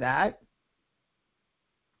chart for that.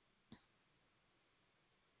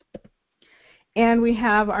 And we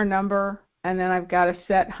have our number, and then I've got to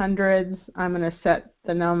set hundreds. I'm going to set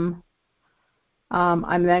the num.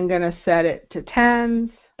 I'm then going to set it to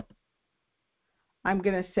tens. I'm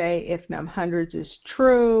going to say if num hundreds is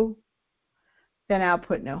true, then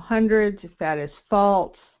output no hundreds. If that is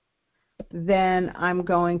false, then I'm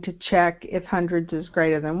going to check if hundreds is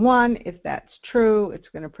greater than 1. If that's true, it's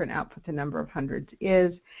going to print output the number of hundreds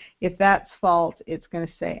is. If that's false, it's going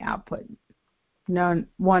to say output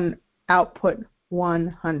output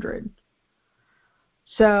 100.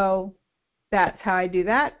 So that's how I do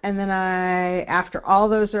that. And then after all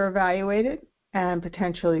those are evaluated and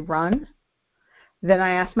potentially run, then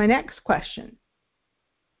I ask my next question.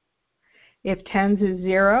 If tens is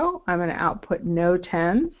 0, I'm going to output no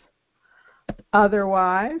tens.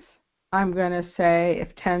 Otherwise, I'm going to say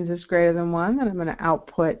if tens is greater than 1, then I'm going to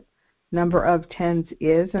output number of tens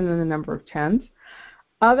is, and then the number of tens.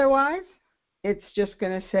 Otherwise, it's just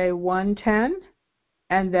going to say 110,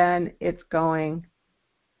 and then it's going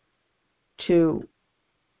to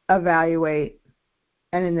evaluate,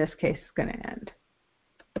 and in this case, it's going to end.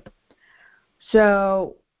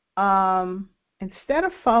 So instead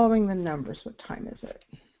of following the numbers, what time is it?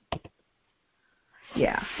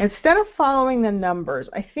 Yeah, instead of following the numbers,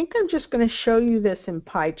 I think I'm just going to show you this in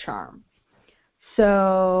PyCharm.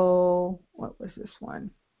 So what was this one?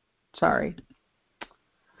 Sorry.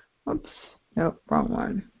 Oops. Nope, wrong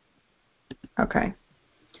one. Okay.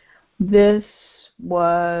 This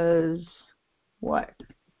was what?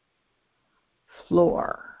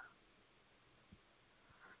 Floor.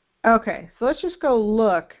 Okay, so let's just go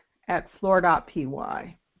look at floor.py.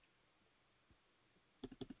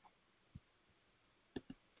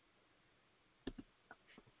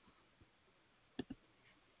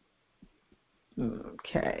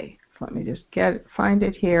 Okay, so let me just find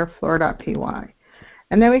it here, floor.py.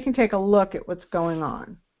 And then we can take a look at what's going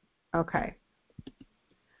on. Okay.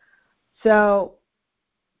 So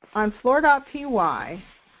on floor.py,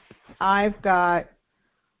 I've got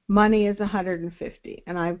money is 150,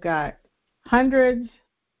 and I've got hundreds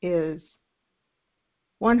is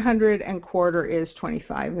 100 and quarter is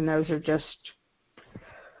 25, and those are just,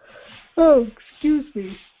 oh, excuse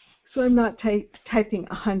me, so I'm not typing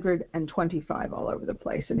 125 all over the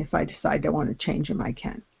place, and if I decide I want to change them, I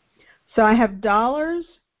can. So I have dollars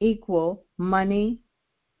equal money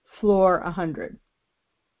floor 100.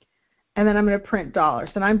 And then I'm going to print dollars.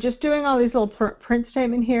 And I'm just doing all these little print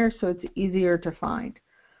statement here so it's easier to find.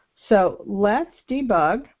 So let's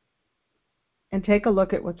debug and take a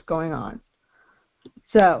look at what's going on.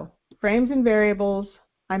 So frames and variables,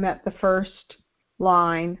 I'm at the first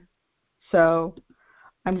line. So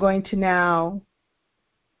I'm going to now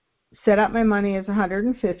set up my money as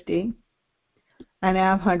 150 and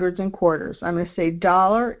have hundreds and quarters. I'm going to say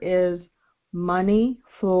dollar is money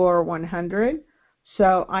floor 100.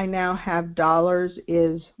 So I now have dollars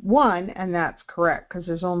is 1, and that's correct because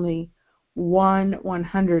there's only one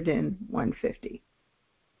 100 in 150.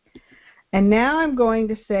 And now I'm going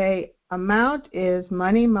to say amount is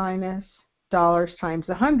money minus dollars times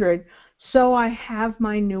 100, so I have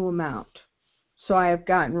my new amount. So I have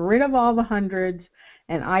gotten rid of all the hundreds,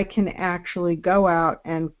 and I can actually go out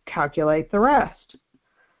and calculate the rest.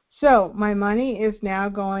 So my money is now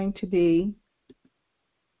going to be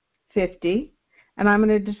 50. And I'm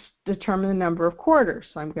going to determine the number of quarters.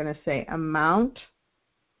 So I'm going to say amount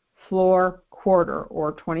floor quarter,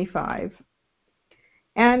 or 25.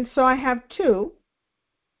 And so I have 2.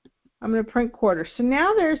 I'm going to print quarters. So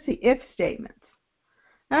now there's the if statements.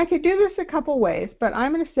 And I could do this a couple ways, but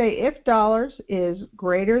I'm going to say if dollars is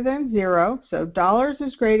greater than 0, so dollars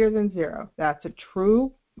is greater than 0. That's a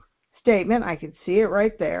true statement. I can see it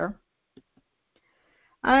right there.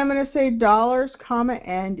 I'm going to say dollars, comma,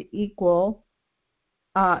 end equal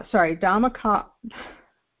dollars,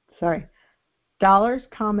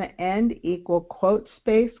 comma, end equal quote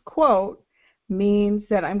space quote means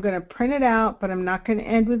that I'm going to print it out, but I'm not going to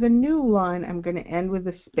end with a new line. I'm going to end with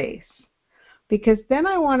a space, because then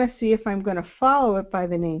I want to see if I'm going to follow it by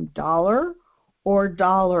the name dollar or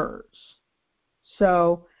dollars.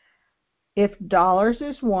 So if dollars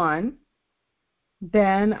is 1,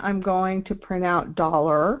 then I'm going to print out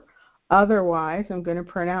dollar. Otherwise, I'm going to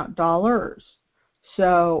print out dollars.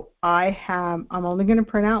 So I'm only going to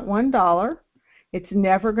print out $1. It's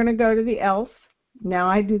never going to go to the else. Now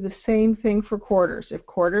I do the same thing for quarters. If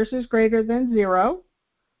quarters is greater than 0,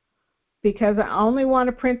 because I only want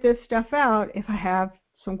to print this stuff out if I have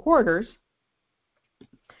some quarters,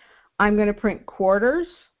 I'm going to print quarters,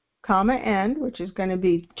 comma, end, which is going to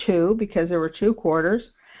be 2 because there were 2 quarters.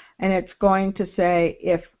 And it's going to say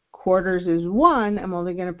if quarters is 1, I'm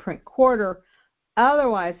only going to print quarter.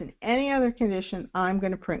 Otherwise, in any other condition, I'm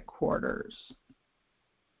going to print quarters.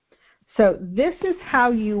 So this is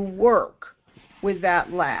how you work with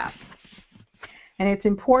that lab. And it's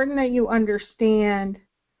important that you understand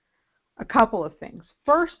a couple of things.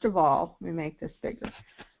 First of all, let me make this bigger.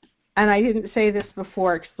 And I didn't say this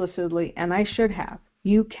before explicitly, and I should have.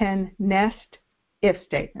 You can nest if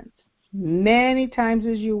statements many times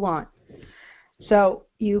as you want. So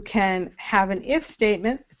you can have an if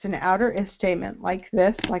statement. It's an outer if statement like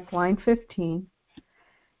this, like line 15.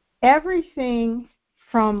 Everything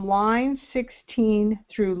from line 16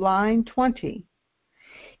 through line 20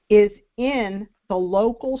 is in the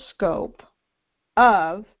local scope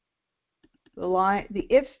of the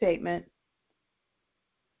if statement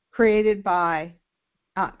created on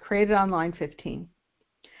line 15.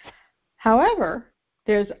 However,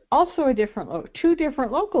 there's also two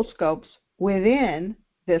different local scopes within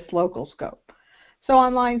this local scope. So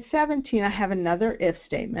on line 17, I have another if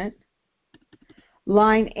statement.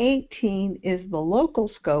 Line 18 is the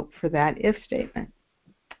local scope for that if statement.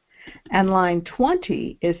 And line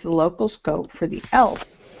 20 is the local scope for the else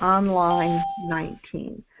on line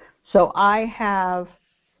 19. So I have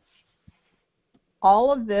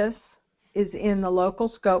all of this is in the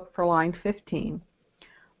local scope for line 15.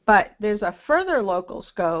 But there's a further local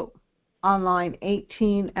scope on line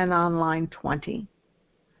 18 and on line 20.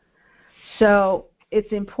 So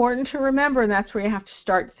it's important to remember, and that's where you have to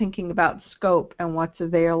start thinking about scope and what's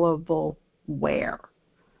available where.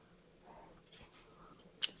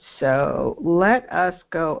 So let us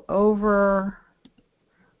go over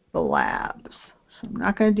the labs. So I'm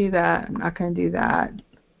not going to do that. I'm not going to do that.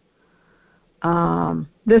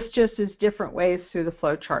 This just is different ways through the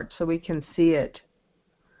flowchart so we can see it.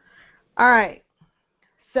 All right.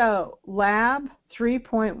 So lab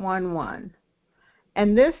 3.11.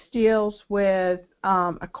 And this deals with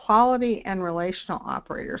equality and relational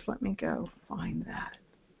operators. Let me go find that.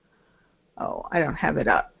 Oh, I don't have it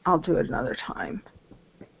up. I'll do it another time.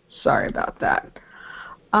 Sorry about that.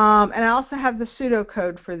 And I also have the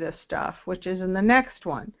pseudocode for this stuff, which is in the next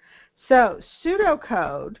one. So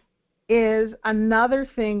pseudocode is another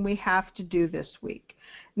thing we have to do this week.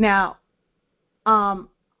 Now,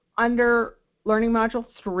 under Learning Module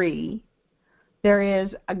 3, there is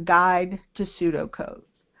a guide to pseudocode.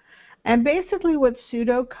 And basically what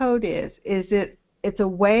pseudocode is it's a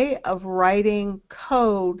way of writing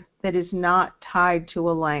code that is not tied to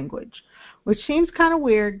a language, which seems kind of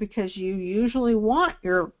weird because you usually want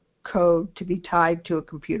your code to be tied to a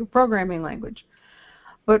computer programming language.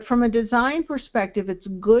 But from a design perspective, it's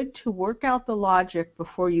good to work out the logic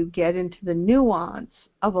before you get into the nuance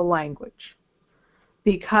of a language.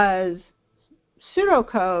 Because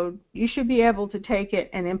pseudocode, you should be able to take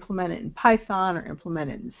it and implement it in Python or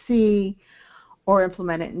implement it in C or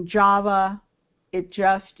implement it in Java. It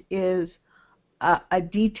just is a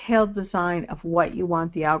detailed design of what you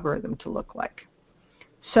want the algorithm to look like.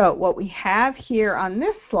 So what we have here on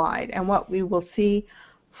this slide and what we will see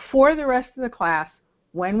for the rest of the class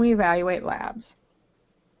when we evaluate labs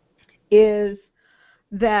is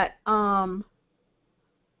that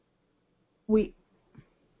we're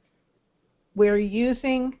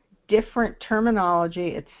using different terminology.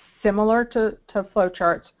 It's similar to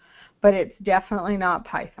flowcharts, but it's definitely not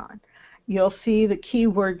Python. You'll see the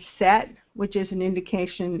keyword set, which is an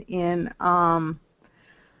indication in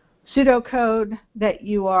pseudocode that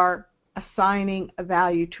you are assigning a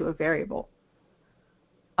value to a variable.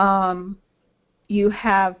 You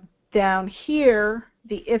have down here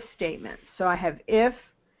the if statement. So I have if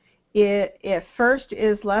first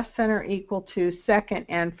is less than or equal to second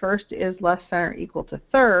and first is less than or equal to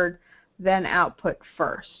third, then output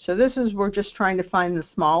first. So this is, we're just trying to find the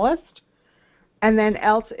smallest. And then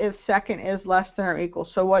else if second is less than or equal.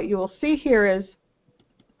 So what you will see here is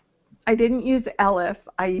I didn't use elif,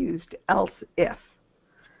 I used else if.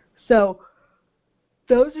 So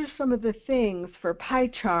those are some of the things for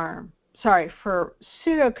for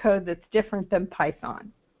pseudocode that's different than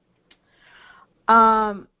Python.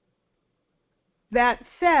 That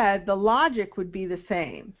said, the logic would be the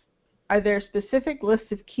same. Are there specific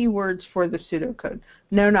lists of keywords for the pseudocode?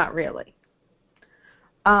 No, not really.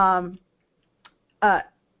 The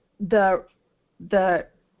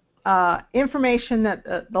information that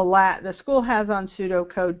the school has on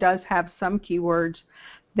pseudocode does have some keywords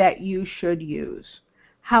that you should use.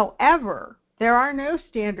 However, there are no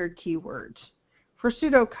standard keywords for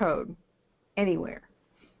pseudocode anywhere.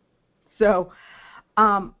 So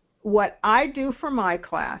what I do for my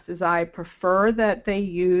class is I prefer that they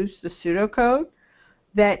use the pseudocode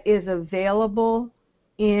that is available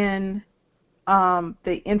in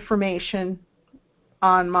the information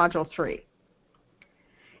on Module 3.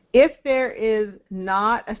 If there is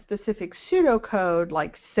not a specific pseudocode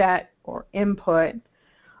like set or input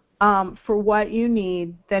for what you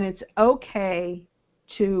need, then it's okay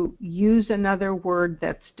to use another word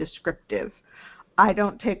that's descriptive. I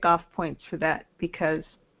don't take off points for that because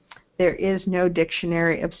there is no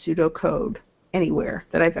dictionary of pseudocode anywhere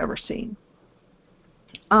that I've ever seen.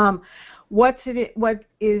 What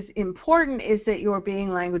is important is that you're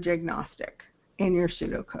being language agnostic in your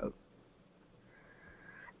pseudocode.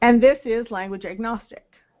 And this is language agnostic.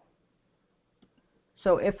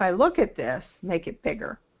 So if I look at this, make it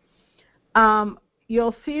bigger,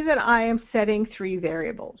 you'll see that I am setting 3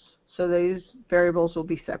 variables. So these variables will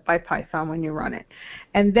be set by Python when you run it.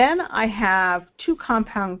 And then I have 2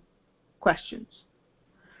 compound questions.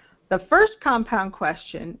 The first compound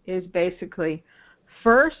question is basically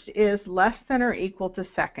first is less than or equal to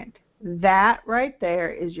second. That right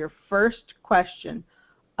there is your first question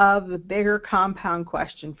of the bigger compound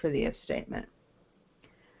question for the if statement.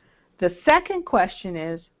 The second question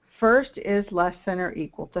is first is less than or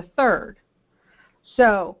equal to third.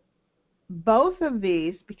 So both of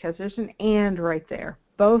these, because there's an and right there,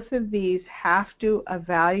 both of these have to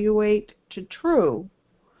evaluate to true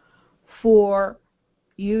for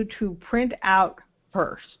you to print out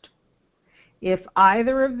first. If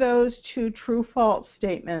either of those 2 true-false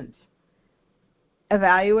statements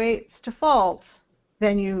evaluates to false,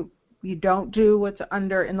 then you don't do what's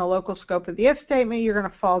under in the local scope of the if statement. You're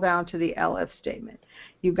going to fall down to the elif statement.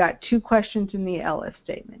 You've got 2 questions in the elif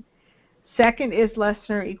statement. Second is less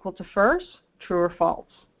than or equal to first, true or false.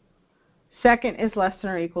 Second is less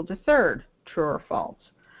than or equal to third, true or false.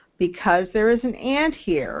 Because there is an and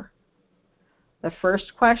here, the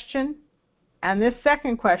first question and this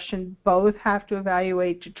second question both have to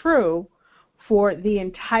evaluate to true for the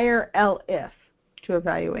entire elif to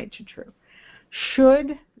evaluate to true.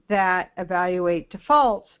 Should that evaluate to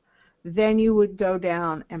false, then you would go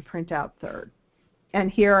down and print out third. And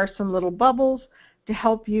here are some little bubbles to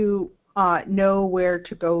help you know where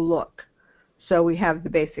to go look. So we have the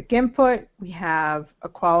basic input, we have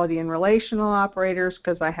equality and relational operators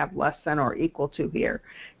because I have less than or equal to here.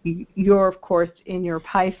 You're, of course, in your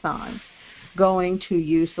Python going to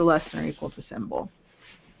use the less than or equal to symbol.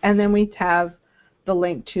 And then we have the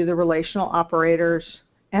link to the relational operators,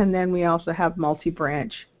 and then we also have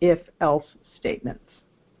multi-branch if-else statements.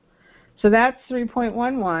 So that's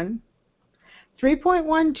 3.11.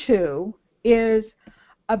 3.12 is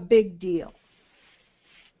a big deal,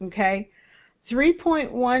 okay?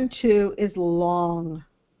 3.12 is long,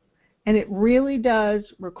 and it really does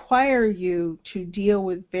require you to deal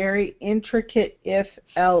with very intricate if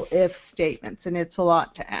statements, and it's a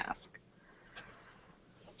lot to ask.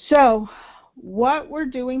 So what we're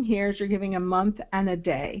doing here is you're giving a month and a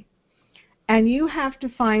day, and you have to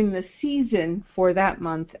find the season for that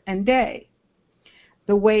month and day.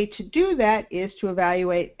 The way to do that is to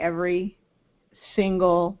evaluate every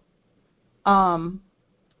single,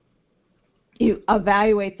 you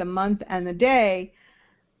evaluate the month and the day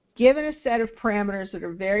given a set of parameters that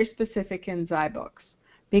are very specific in zyBooks,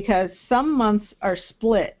 because some months are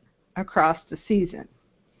split across the season.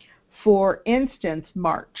 For instance,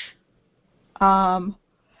 March.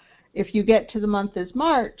 If you get to the month as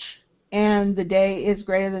March and the day is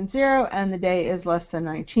greater than 0 and the day is less than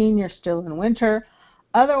 19, you're still in winter.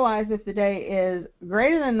 Otherwise, if the day is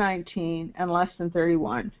greater than 19 and less than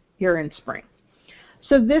 31, you're in spring.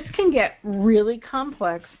 So this can get really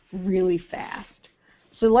complex really fast.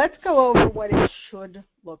 So let's go over what it should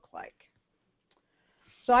look like.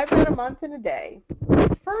 So I've got a month and a day.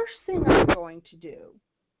 The first thing I'm going to do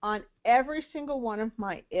on every single one of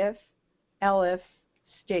my if, elif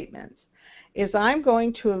statements is I'm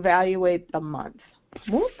going to evaluate the month.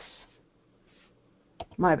 Whoops.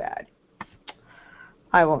 My bad.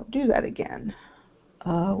 I won't do that again.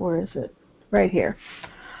 Where is it? Right here.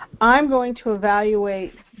 I'm going to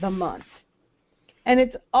evaluate the month. And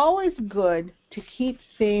it's always good to keep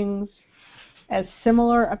things as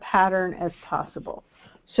similar a pattern as possible.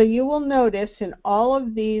 So you will notice in all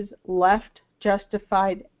of these left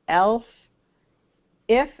justified else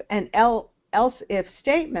if and else if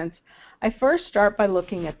statements, I first start by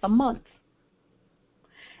looking at the month.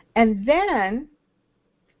 And then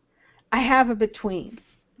I have a between,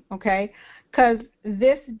 okay? Because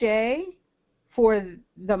this day for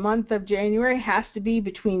the month of January has to be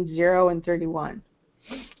between 0 and 31.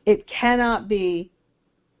 It cannot be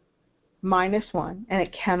 -1, and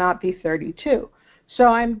it cannot be 32. So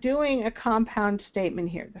I'm doing a compound statement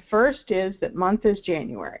here. The first is that month is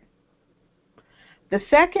January. The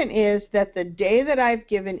second is that the day that I've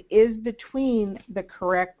given is between the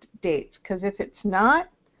correct dates, because if it's not,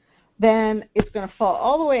 then it's going to fall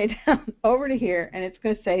all the way down over to here, and it's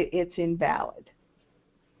going to say it's invalid.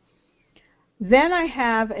 Then I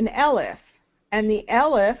have an elif, and the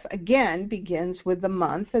elif, again, begins with the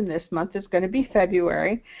month, and this month is going to be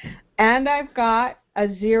February, and I've got a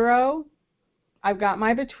 0. I've got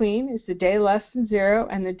my between is the day less than 0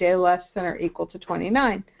 and the day less than or equal to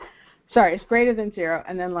 29. Sorry, it's greater than 0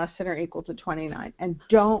 and then less than or equal to 29. And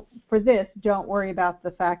don't worry about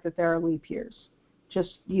the fact that there are leap years.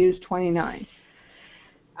 Just use 29.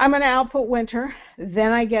 I'm going to output winter.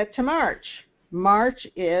 Then I get to March. March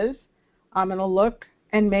is, I'm going to look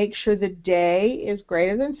and make sure the day is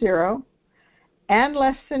greater than 0 and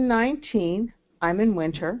less than 19. I'm in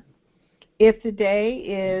winter. If the day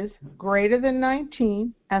is greater than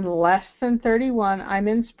 19 and less than 31, I'm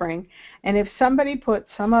in spring. And if somebody puts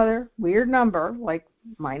some other weird number, like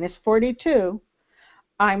 -42,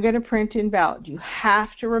 I'm going to print invalid. You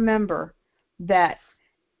have to remember that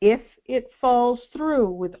if it falls through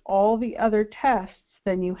with all the other tests,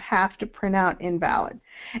 then you have to print out invalid.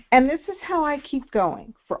 And this is how I keep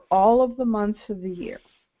going for all of the months of the year.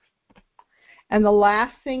 And the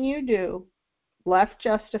last thing you do, left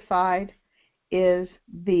justified, is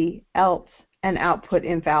the else and output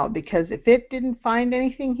invalid, because if it didn't find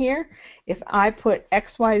anything here, if I put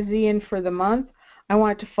XYZ in for the month, I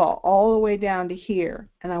want it to fall all the way down to here,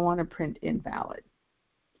 and I want to print invalid.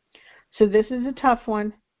 So this is a tough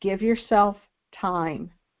one. Give yourself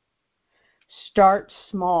time. Start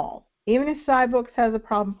small. Even if zyBooks has a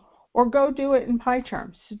problem, or go do it in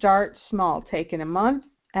PyCharm. Start small. Take in a month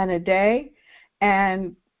and a day,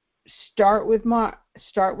 and start with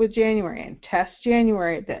January and test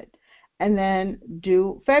January a bit, and then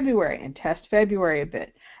do February and test February a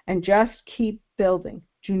bit, and just keep building.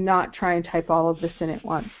 Do not try and type all of this in at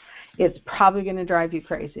once. It's probably going to drive you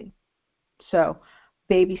crazy. So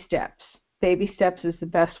baby steps. Baby steps is the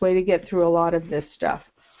best way to get through a lot of this stuff.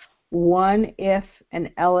 One if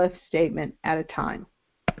and elif statement at a time,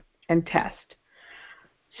 and test.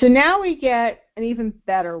 So now we get an even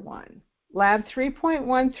better one. Lab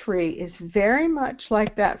 3.13 is very much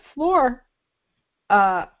like that floor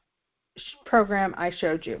program I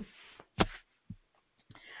showed you.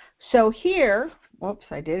 So here, whoops,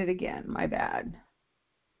 I did it again, my bad.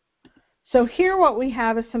 So here what we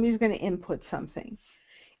have is somebody's going to input something.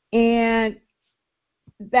 And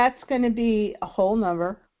that's going to be a whole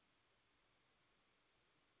number.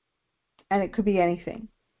 And it could be anything.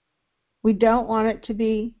 We don't want it to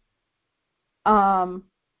be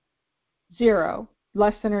 0,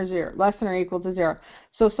 less than or equal to 0.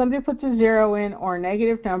 So if somebody puts a 0 in or a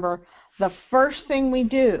negative number, the first thing we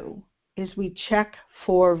do is we check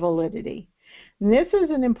for validity. And this is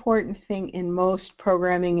an important thing in most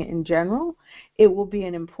programming in general. It will be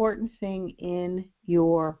an important thing in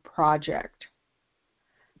your project.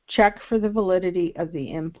 Check for the validity of the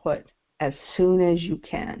input as soon as you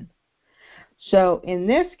can. So in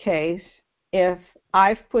this case, if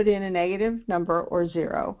I've put in a negative number or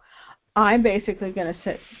 0, I'm basically going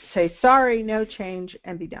to say sorry, no change,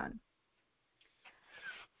 and be done.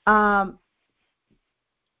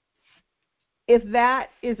 If that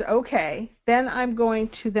is okay, then I'm going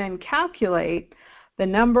to then calculate the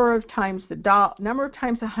number of times number of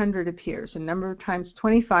times 100 appears, and number of times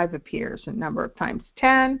 25 appears, and number of times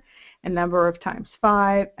 10, and number of times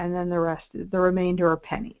 5, and then the remainder are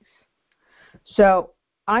pennies. So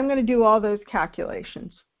I'm going to do all those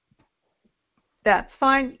calculations. That's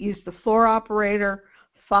fine. Use the floor operator,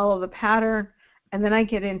 follow the pattern, and then I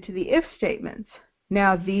get into the if statements.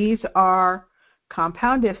 Now these are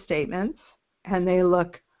compound if statements, and they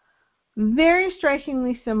look very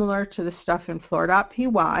strikingly similar to the stuff in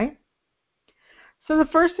floor.py. So the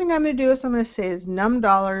first thing I'm going to do is I'm going to say is num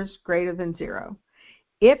dollars greater than 0.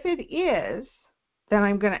 If it is, then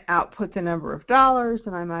I'm going to output the number of dollars,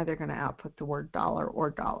 and I'm either going to output the word dollar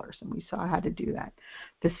or dollars, and we saw how to do that.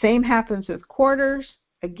 The same happens with quarters.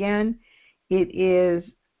 Again, there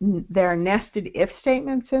are nested if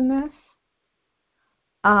statements in this,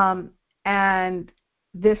 and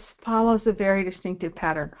this follows a very distinctive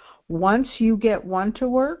pattern. Once you get one to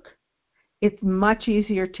work, it's much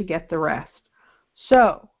easier to get the rest.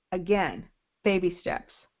 So again, baby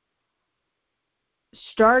steps.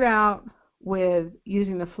 Start out with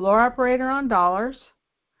using the floor operator on dollars,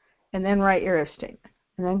 and then write your if statement.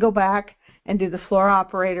 And then go back and do the floor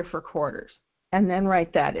operator for quarters, and then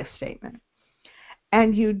write that if statement.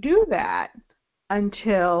 And you do that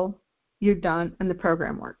until you're done and the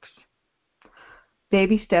program works.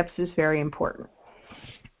 Baby steps is very important.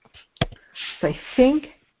 So I think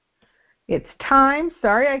it's time.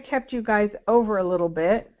 Sorry I kept you guys over a little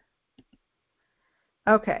bit.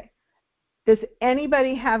 Okay. Does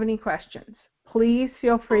anybody have any questions? Please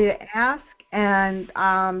feel free to ask, and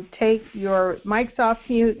take your mics off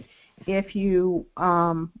mute if you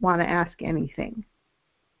want to ask anything.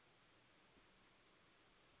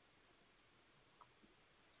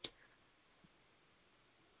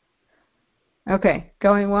 Okay,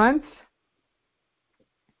 going once,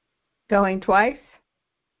 going twice.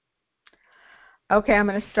 Okay, I'm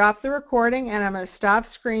going to stop the recording, and I'm going to stop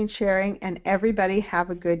screen sharing, and everybody have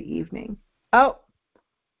a good evening. Oh,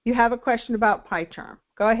 you have a question about PyCharm.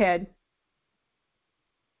 Go ahead.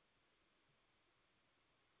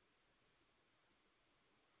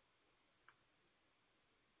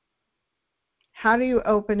 How do you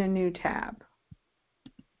open a new tab?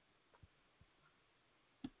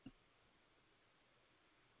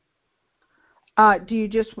 Do you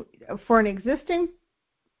just, for an existing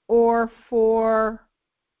or for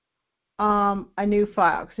a new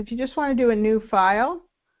file? Because if you just want to do a new file,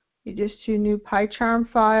 you just do new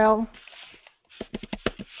PyCharm file,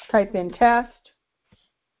 type in test.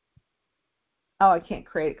 Oh, I can't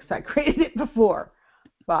create it because I created it before.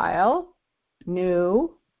 File,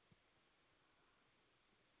 new,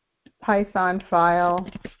 Python file,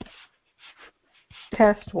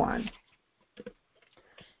 test1.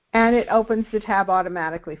 And it opens the tab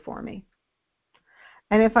automatically for me.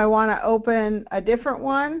 And if I want to open a different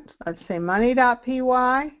one, let's say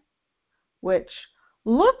money.py, which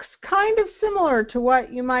looks kind of similar to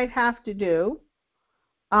what you might have to do.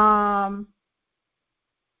 Probably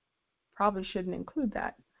shouldn't include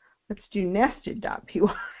that. Let's do nested.py.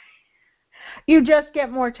 You just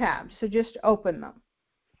get more tabs, so just open them.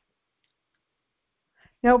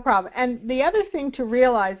 No problem. And the other thing to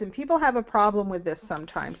realize, and people have a problem with this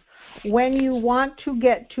sometimes, when you want to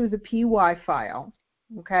get to the py file,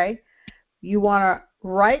 okay, you want to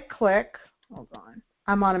right-click. Hold on.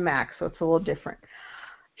 I'm on a Mac, so it's a little different.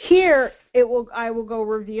 Here, I will go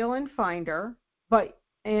Reveal in Finder, but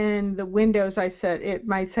in the Windows, it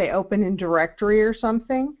might say Open in Directory or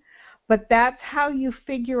something. But that's how you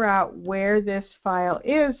figure out where this file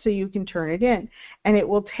is so you can turn it in. And it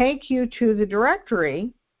will take you to the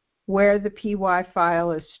directory where the py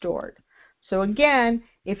file is stored. So again,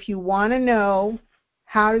 if you want to know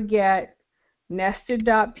how to get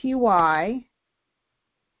nested.py,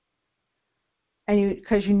 and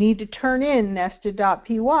because you need to turn in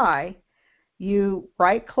nested.py, you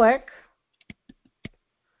right-click,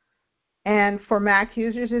 and for Mac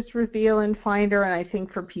users it's Reveal in Finder, and I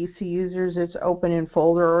think for PC users it's Open in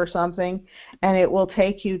Folder or something, and it will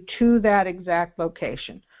take you to that exact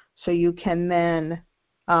location. So you can then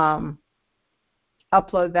upload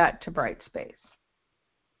that to Brightspace.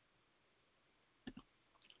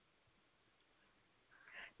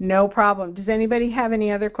 No problem. Does anybody have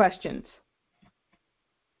any other questions?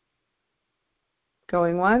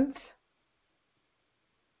 Going once?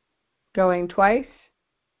 Going twice?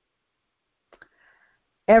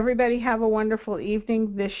 Everybody have a wonderful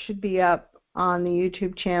evening. This should be up on the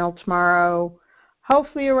YouTube channel tomorrow,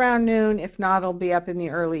 hopefully around noon. If not, it'll be up in the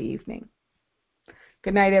early evening.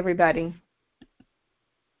 Good night, everybody.